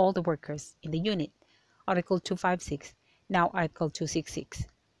agent of all the workers in the unit. Article 256, now Article 266.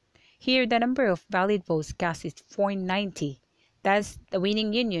 Here, the number of valid votes cast is 490. Thus, the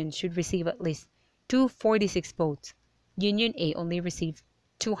winning union should receive at least 246 votes. Union A only received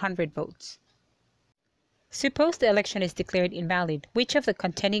 200 votes. Suppose the election is declared invalid. Which of the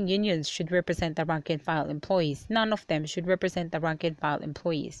contending unions should represent the rank-and-file employees? None of them should represent the rank-and-file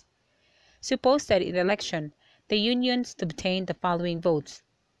employees. Suppose that in the election, the unions obtained the following votes: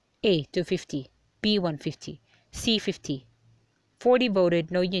 A 250, B 150, C 50. 40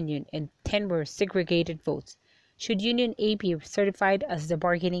 voted no union and 10 were segregated votes. Should Union A be certified as the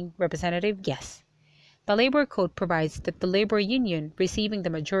bargaining representative? Yes. The Labor Code provides that the labor union receiving the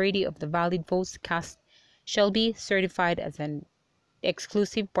majority of the valid votes cast shall be certified as an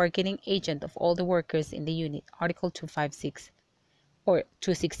exclusive bargaining agent of all the workers in the unit. Article 256 or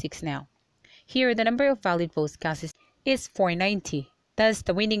 266 now. Here, the number of valid votes cast is 490. Thus,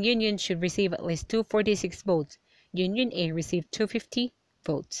 the winning union should receive at least 246 votes. Union A received 250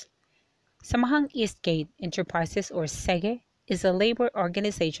 votes. Samahang Eastgate Enterprises or SEGE is a labor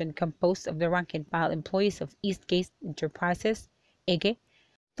organization composed of the rank-and-file employees of Eastgate Enterprises, EGE,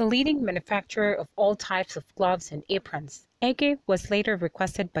 the leading manufacturer of all types of gloves and aprons. EGE was later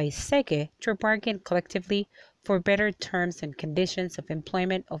requested by SEGE to bargain collectively for better terms and conditions of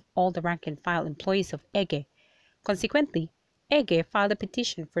employment of all the rank-and-file employees of EGE. Consequently, EGE filed a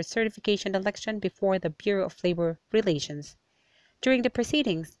petition for certification election before the Bureau of Labor Relations. During the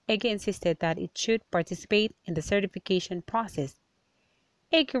proceedings, EGE insisted that it should participate in the certification process.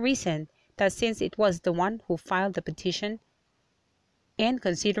 EGE reasoned that since it was the one who filed the petition, and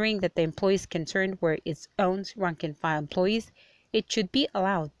considering that the employees concerned were its own rank-and-file employees, it should be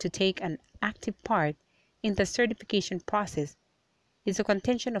allowed to take an active part in the certification process. Is the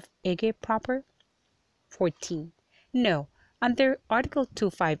contention of EGE proper? 14. No. Under Article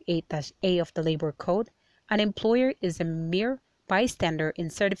 258-A of the Labor Code, an employer is a mere bystander in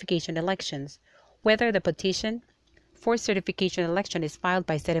certification elections, whether the petition for certification election is filed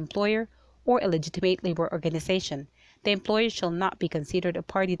by said employer or a legitimate labor organization. The employer shall not be considered a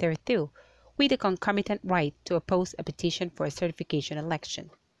party thereto, with a concomitant right to oppose a petition for a certification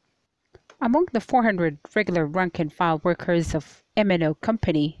election. Among the 400 regular rank-and-file workers of M&O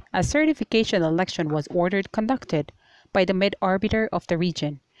Company, a certification election was ordered conducted by the mid-arbiter of the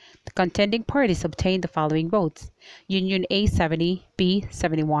region. The contending parties obtained the following votes: Union A 70, B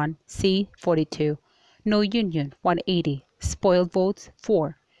 71, C 42, no union 180, spoiled votes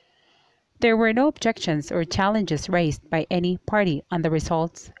 4. There were no objections or challenges raised by any party on the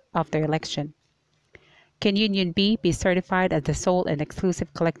results of the election. Can Union B be certified as the sole and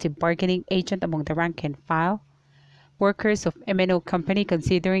exclusive collective bargaining agent among the rank and file? workers of M&O Company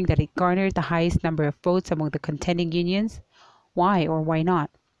considering that it garnered the highest number of votes among the contending unions? Why or why not?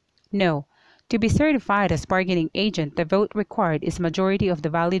 No. To be certified as bargaining agent, the vote required is majority of the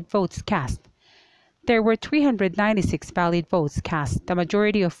valid votes cast. There were 396 valid votes cast, the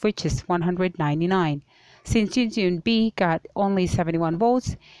majority of which is 199. Since Union B got only 71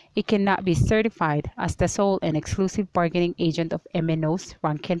 votes, it cannot be certified as the sole and exclusive bargaining agent of M&O's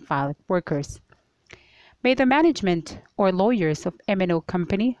rank-and-file workers. May the management or lawyers of M&O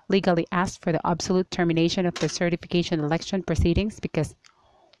Company legally ask for the absolute termination of the certification election proceedings because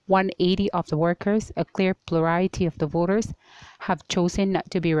 180 of the workers, a clear plurality of the voters, have chosen not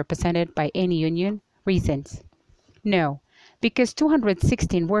to be represented by any union? Reasons. No, because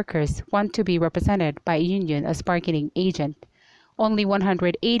 216 workers want to be represented by a union as bargaining agent. Only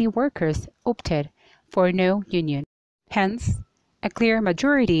 180 workers opted for no union. Hence, a clear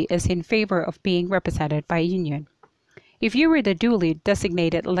majority is in favor of being represented by a union. If you were the duly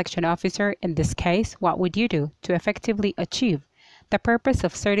designated election officer in this case, what would you do to effectively achieve the purpose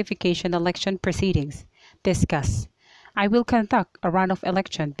of certification election proceedings? Discuss. I will conduct a runoff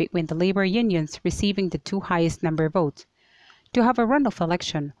election between the labor unions receiving the two highest number of votes. To have a runoff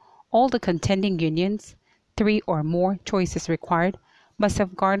election, all the contending unions, 3 or more choices required, must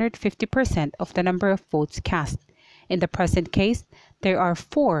have garnered 50% of the number of votes cast. In the present case, there are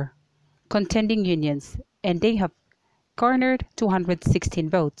 4 contending unions, and they have garnered 216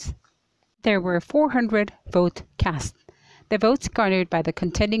 votes. There were 400 votes cast. The votes garnered by the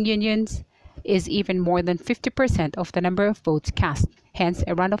contending unions is even more than 50% of the number of votes cast. Hence,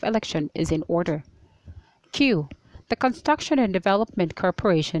 a runoff election is in order. Q. The Construction and Development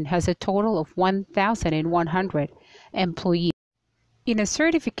Corporation has a total of 1,100 employees. In a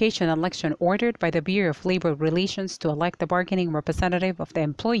certification election ordered by the Bureau of Labor Relations to elect the bargaining representative of the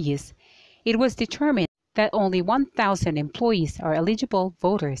employees, it was determined that only 1,000 employees are eligible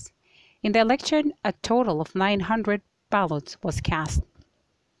voters. In the election, a total of 900 ballots was cast.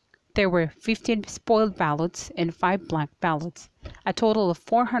 There were 15 spoiled ballots and 5 blank ballots. A total of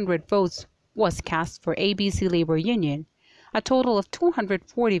 400 votes was cast for ABC Labor Union. A total of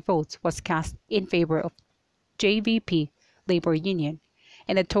 240 votes was cast in favor of JVP Labor Union,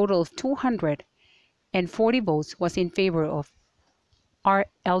 and a total of 240 votes was in favor of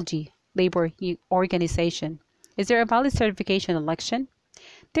RLG Labor Organization. Is there a valid certification election?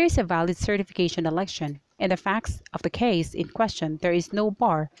 There is a valid certification election. In the facts of the case in question, there is no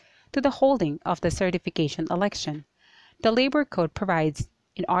bar to the holding of the certification election. The Labor Code provides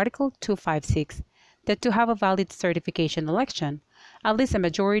in Article 256 that to have a valid certification election, at least a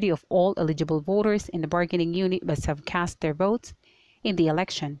majority of all eligible voters in the bargaining unit must have cast their votes in the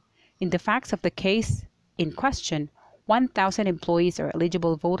election. In the facts of the case in question, 1,000 employees are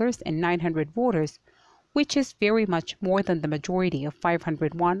eligible voters and 900 voters, which is very much more than the majority of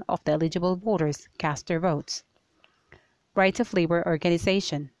 501 of the eligible voters cast their votes. Rights of Labor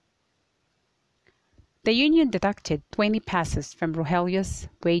Organization. The union deducted 20 pesos from Rogelio's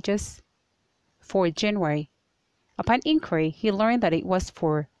wages for January. Upon inquiry, he learned that it was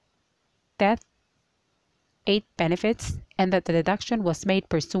for death, 8 benefits, and that the deduction was made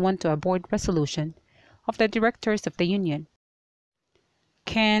pursuant to a board resolution of the directors of the union.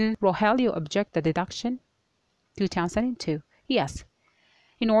 Can Rogelio object the deduction? 2002. Yes.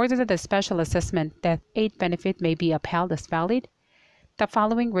 In order that the special assessment death 8 benefit may be upheld as valid, the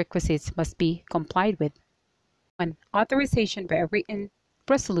following requisites must be complied with. 1. Authorization by a written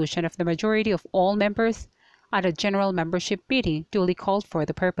resolution of the majority of all members at a general membership meeting duly called for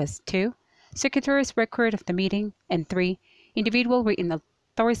the purpose. 2. Secretary's record of the meeting. And 3. Individual written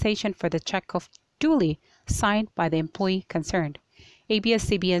authorization for the check-off duly signed by the employee concerned.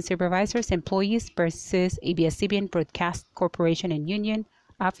 ABS-CBN supervisors, employees versus ABS-CBN Broadcast Corporation and union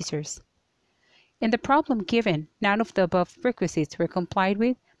officers. In the problem given, none of the above requisites were complied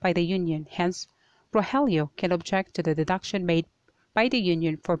with by the union. Hence, Rogelio can object to the deduction made by the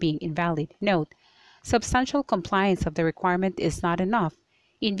union for being invalid. Note, substantial compliance of the requirement is not enough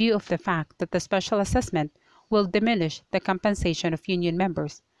in view of the fact that the special assessment will diminish the compensation of union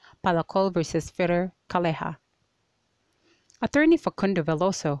members. Palacol versus Ferrer Caleja. Attorney Facundo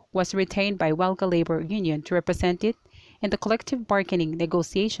Veloso was retained by Huelga Labor Union to represent it in the collective bargaining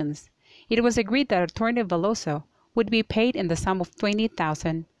negotiations. It was agreed that Attorney Veloso would be paid in the sum of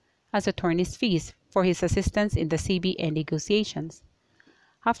 20,000 as attorney's fees for his assistance in the CBN negotiations.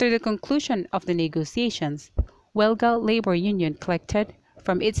 After the conclusion of the negotiations, Huelga Labor Union collected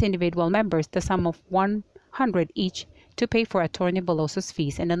from its individual members the sum of 100 each to pay for Attorney Veloso's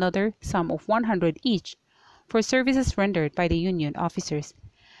fees and another sum of 100 each for services rendered by the union officers.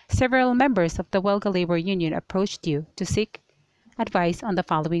 Several members of the Welga Labor Union approached you to seek advice on the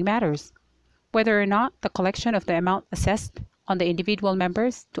following matters: whether or not the collection of the amount assessed on the individual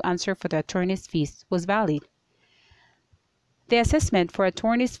members to answer for the attorney's fees was valid. The assessment for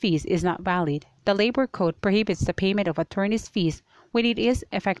attorney's fees is not valid. The Labor Code prohibits the payment of attorney's fees when it is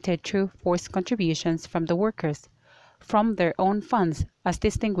effected through forced contributions from the workers from their own funds as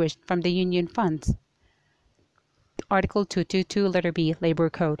distinguished from the union funds. Article 222, letter B, Labor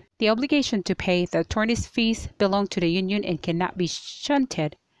Code. The obligation to pay the attorney's fees belong to the union and cannot be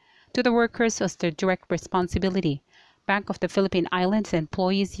shunted to the workers as their direct responsibility. Bank of the Philippine Islands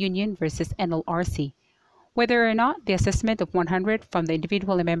Employees Union versus NLRC. Whether or not the assessment of 100 from the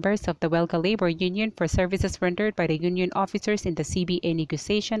individual members of the Welga Labor Union for services rendered by the union officers in the CBA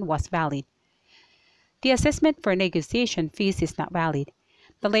negotiation was valid. The assessment for negotiation fees is not valid.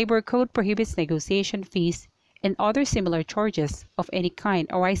 The Labor Code prohibits negotiation fees and other similar charges of any kind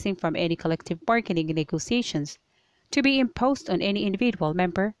arising from any collective bargaining negotiations to be imposed on any individual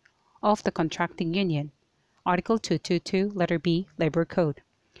member of the contracting union. Article 222, letter B, Labor Code.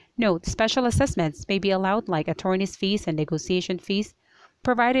 Note, special assessments may be allowed like attorney's fees and negotiation fees,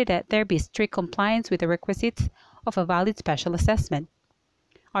 provided that there be strict compliance with the requisites of a valid special assessment.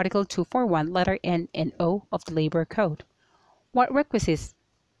 Article 241, letter N and O of the Labor Code. What requisites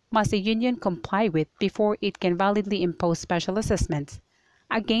must the union comply with before it can validly impose special assessments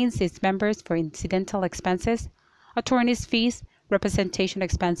against its members for incidental expenses, attorney's fees, representation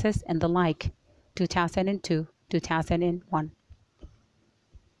expenses, and the like? 2002-2001.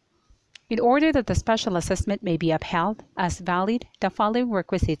 In order that the special assessment may be upheld as valid, the following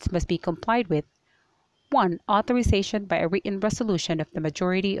requisites must be complied with. 1. Authorization by a written resolution of the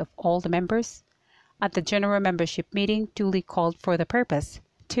majority of all the members at the general membership meeting duly called for the purpose.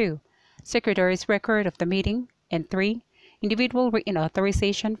 2. Secretary's record of the meeting. And 3. Individual written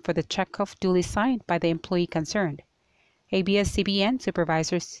authorization for the checkoff duly signed by the employee concerned. ABS-CBN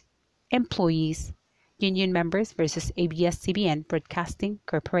Supervisors, Employees, Union Members versus ABS-CBN Broadcasting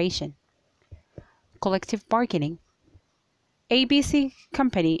Corporation. Collective bargaining. ABC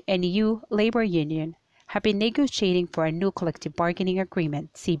Company and U Labor Union have been negotiating for a new collective bargaining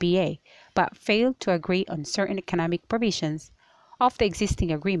agreement, CBA, but failed to agree on certain economic provisions of the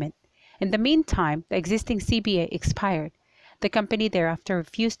existing agreement. In the meantime, the existing CBA expired. The company thereafter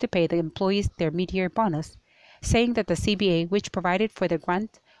refused to pay the employees their mid-year bonus, saying that the CBA, which provided for the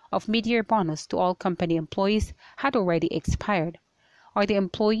grant of mid-year bonus to all company employees, had already expired. Are the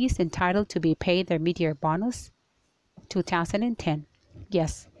employees entitled to be paid their mid-year bonus? 2010.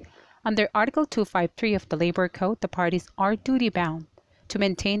 Yes. Under Article 253 of the Labor Code, the parties are duty-bound to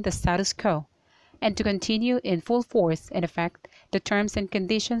maintain the status quo and to continue in full force and effect the terms and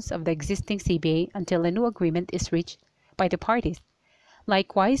conditions of the existing CBA until a new agreement is reached by the parties.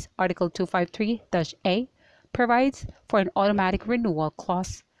 Likewise, Article 253-A provides for an automatic renewal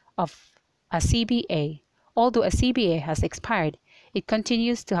clause of a CBA. Although a CBA has expired, it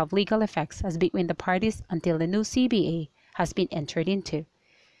continues to have legal effects as between the parties until the new CBA has been entered into.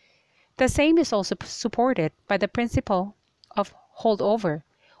 The same is also supported by the principle of holdover,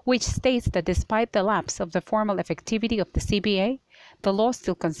 which states that despite the lapse of the formal effectivity of the CBA, the law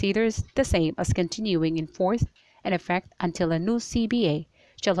still considers the same as continuing in force and effect until a new CBA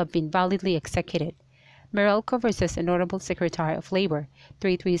shall have been validly executed. Merelco versus Honorable Secretary of Labor,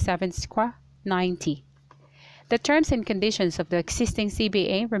 337 Squa 90. The terms and conditions of the existing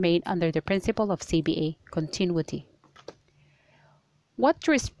CBA remain under the principle of CBA continuity. What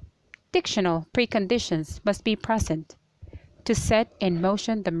jurisdictional preconditions must be present to set in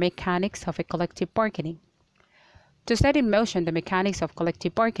motion the mechanics of a collective bargaining? To set in motion the mechanics of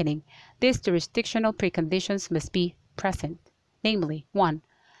collective bargaining, these jurisdictional preconditions must be present. Namely, 1.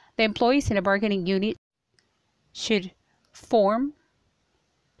 The employees in a bargaining unit should form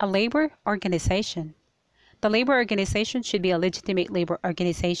a labor organization. The labor organization should be a legitimate labor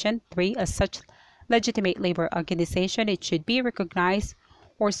organization. 3. As such legitimate labor organization, it should be recognized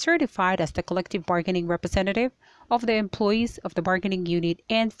or certified as the collective bargaining representative of the employees of the bargaining unit.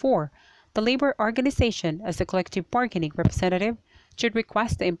 And 4. The labor organization, as the collective bargaining representative, should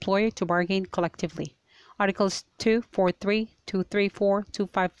request the employer to bargain collectively. Articles 243, 234,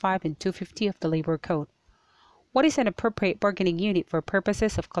 255, and 250 of the Labor Code. What is an appropriate bargaining unit for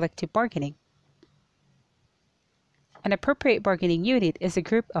purposes of collective bargaining? An appropriate bargaining unit is a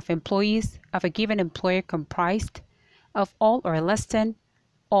group of employees of a given employer comprised of all or less than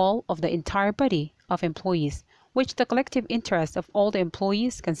all of the entire body of employees, which the collective interest of all the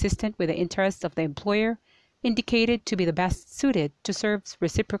employees consistent with the interests of the employer indicated to be the best suited to serve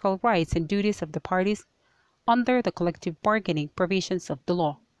reciprocal rights and duties of the parties under the collective bargaining provisions of the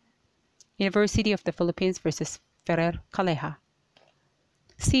law. University of the Philippines versus Ferrer Calleja.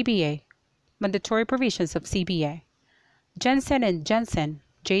 CBA. Mandatory provisions of CBA. Jensen & Jensen,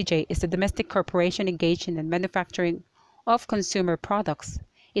 JJ, is a domestic corporation engaged in the manufacturing of consumer products.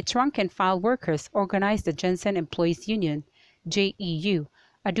 Its rank-and-file workers organized the Jensen Employees Union, JEU,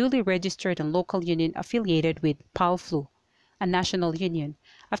 a duly registered and local union affiliated with PALFLU, a national union.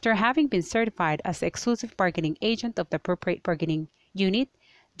 After having been certified as the exclusive bargaining agent of the appropriate bargaining unit,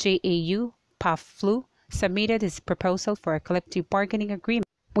 JAU PAFLU submitted its proposal for a collective bargaining agreement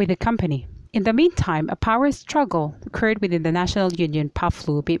with the company. In the meantime, a power struggle occurred within the national union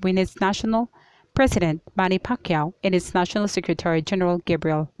PAFLU between its national president Manny Pacquiao and its national secretary general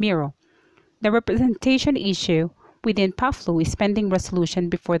Gabriel Miro. The representation issue within PAFLU is pending resolution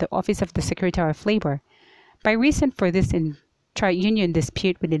before the Office of the Secretary of Labor. By reason for this intra-union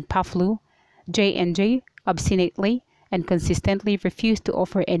dispute within PAFLU, J&J obstinately and consistently refused to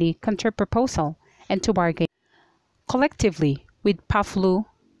offer any counter-proposal and to bargain collectively with PAFLU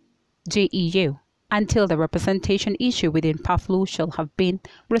JEU until the representation issue within PAFLU shall have been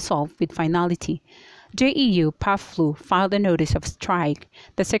resolved with finality. JEU PAFLU filed a notice of strike.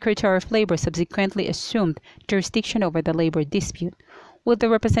 The Secretary of Labor subsequently assumed jurisdiction over the labor dispute. With the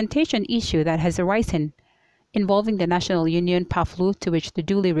representation issue that has arisen involving the national union PAFLU, to which the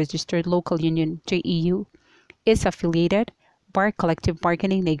duly registered local union JEU is affiliated, bar collective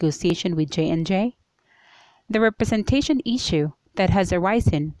bargaining negotiation with J&J? The representation issue that has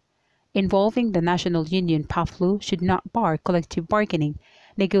arisen involving the national union PAFLU should not bar collective bargaining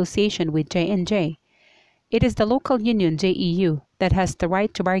negotiation with J&J. It is the local union JEU that has the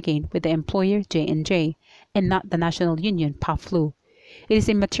right to bargain with the employer J&J and not the national union PAFLU. It is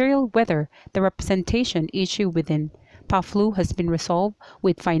immaterial whether the representation issue within PAFLU has been resolved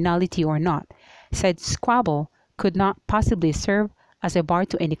with finality or not. Said squabble could not possibly serve as a bar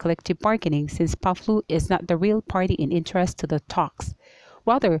to any collective bargaining since PAFLU is not the real party in interest to the talks.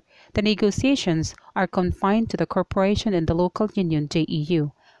 Rather, the negotiations are confined to the corporation and the local union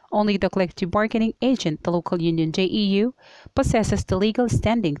JEU. Only the collective bargaining agent, the local union JEU, possesses the legal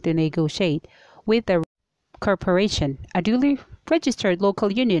standing to negotiate with the corporation. A duly registered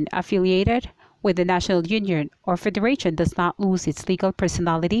local union affiliated with the national union or federation does not lose its legal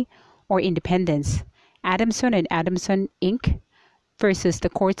personality or independence. Adamson and Adamson, Inc. versus the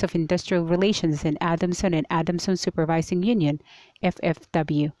Courts of Industrial Relations and Adamson Supervising Union,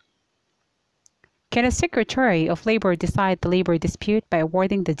 FFW. Can a Secretary of Labor decide the labor dispute by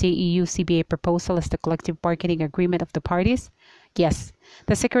awarding the JEU CBA proposal as the collective bargaining agreement of the parties? Yes,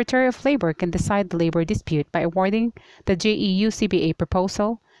 the Secretary of Labor can decide the labor dispute by awarding the JEU CBA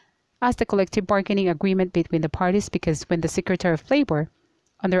proposal as the collective bargaining agreement between the parties because when the Secretary of Labor,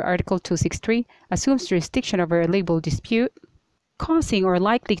 under Article 263, assumes jurisdiction over a labor dispute, causing or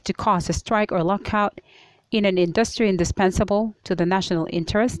likely to cause a strike or lockout in an industry indispensable to the national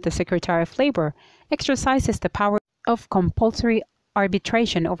interest, the Secretary of Labor exercises the power of compulsory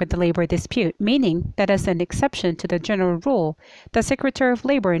arbitration over the labor dispute, meaning that as an exception to the general rule, the Secretary of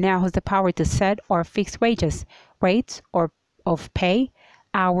Labor now has the power to set or fix wages, rates or of pay,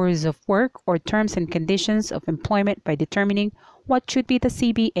 hours of work, or terms and conditions of employment by determining what should be the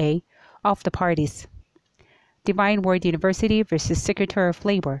CBA of the parties. Divine Word University versus Secretary of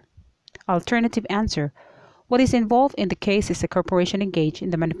Labor. Alternative answer. What is involved in the case is a corporation engaged in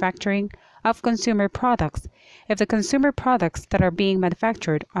the manufacturing of consumer products. If the consumer products that are being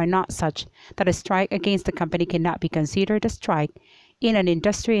manufactured are not such that a strike against the company cannot be considered a strike in an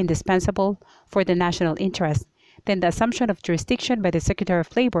industry indispensable for the national interest, then the assumption of jurisdiction by the Secretary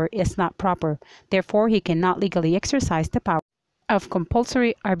of Labor is not proper. Therefore, he cannot legally exercise the power of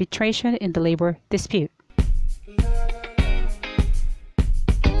compulsory arbitration in the labor dispute.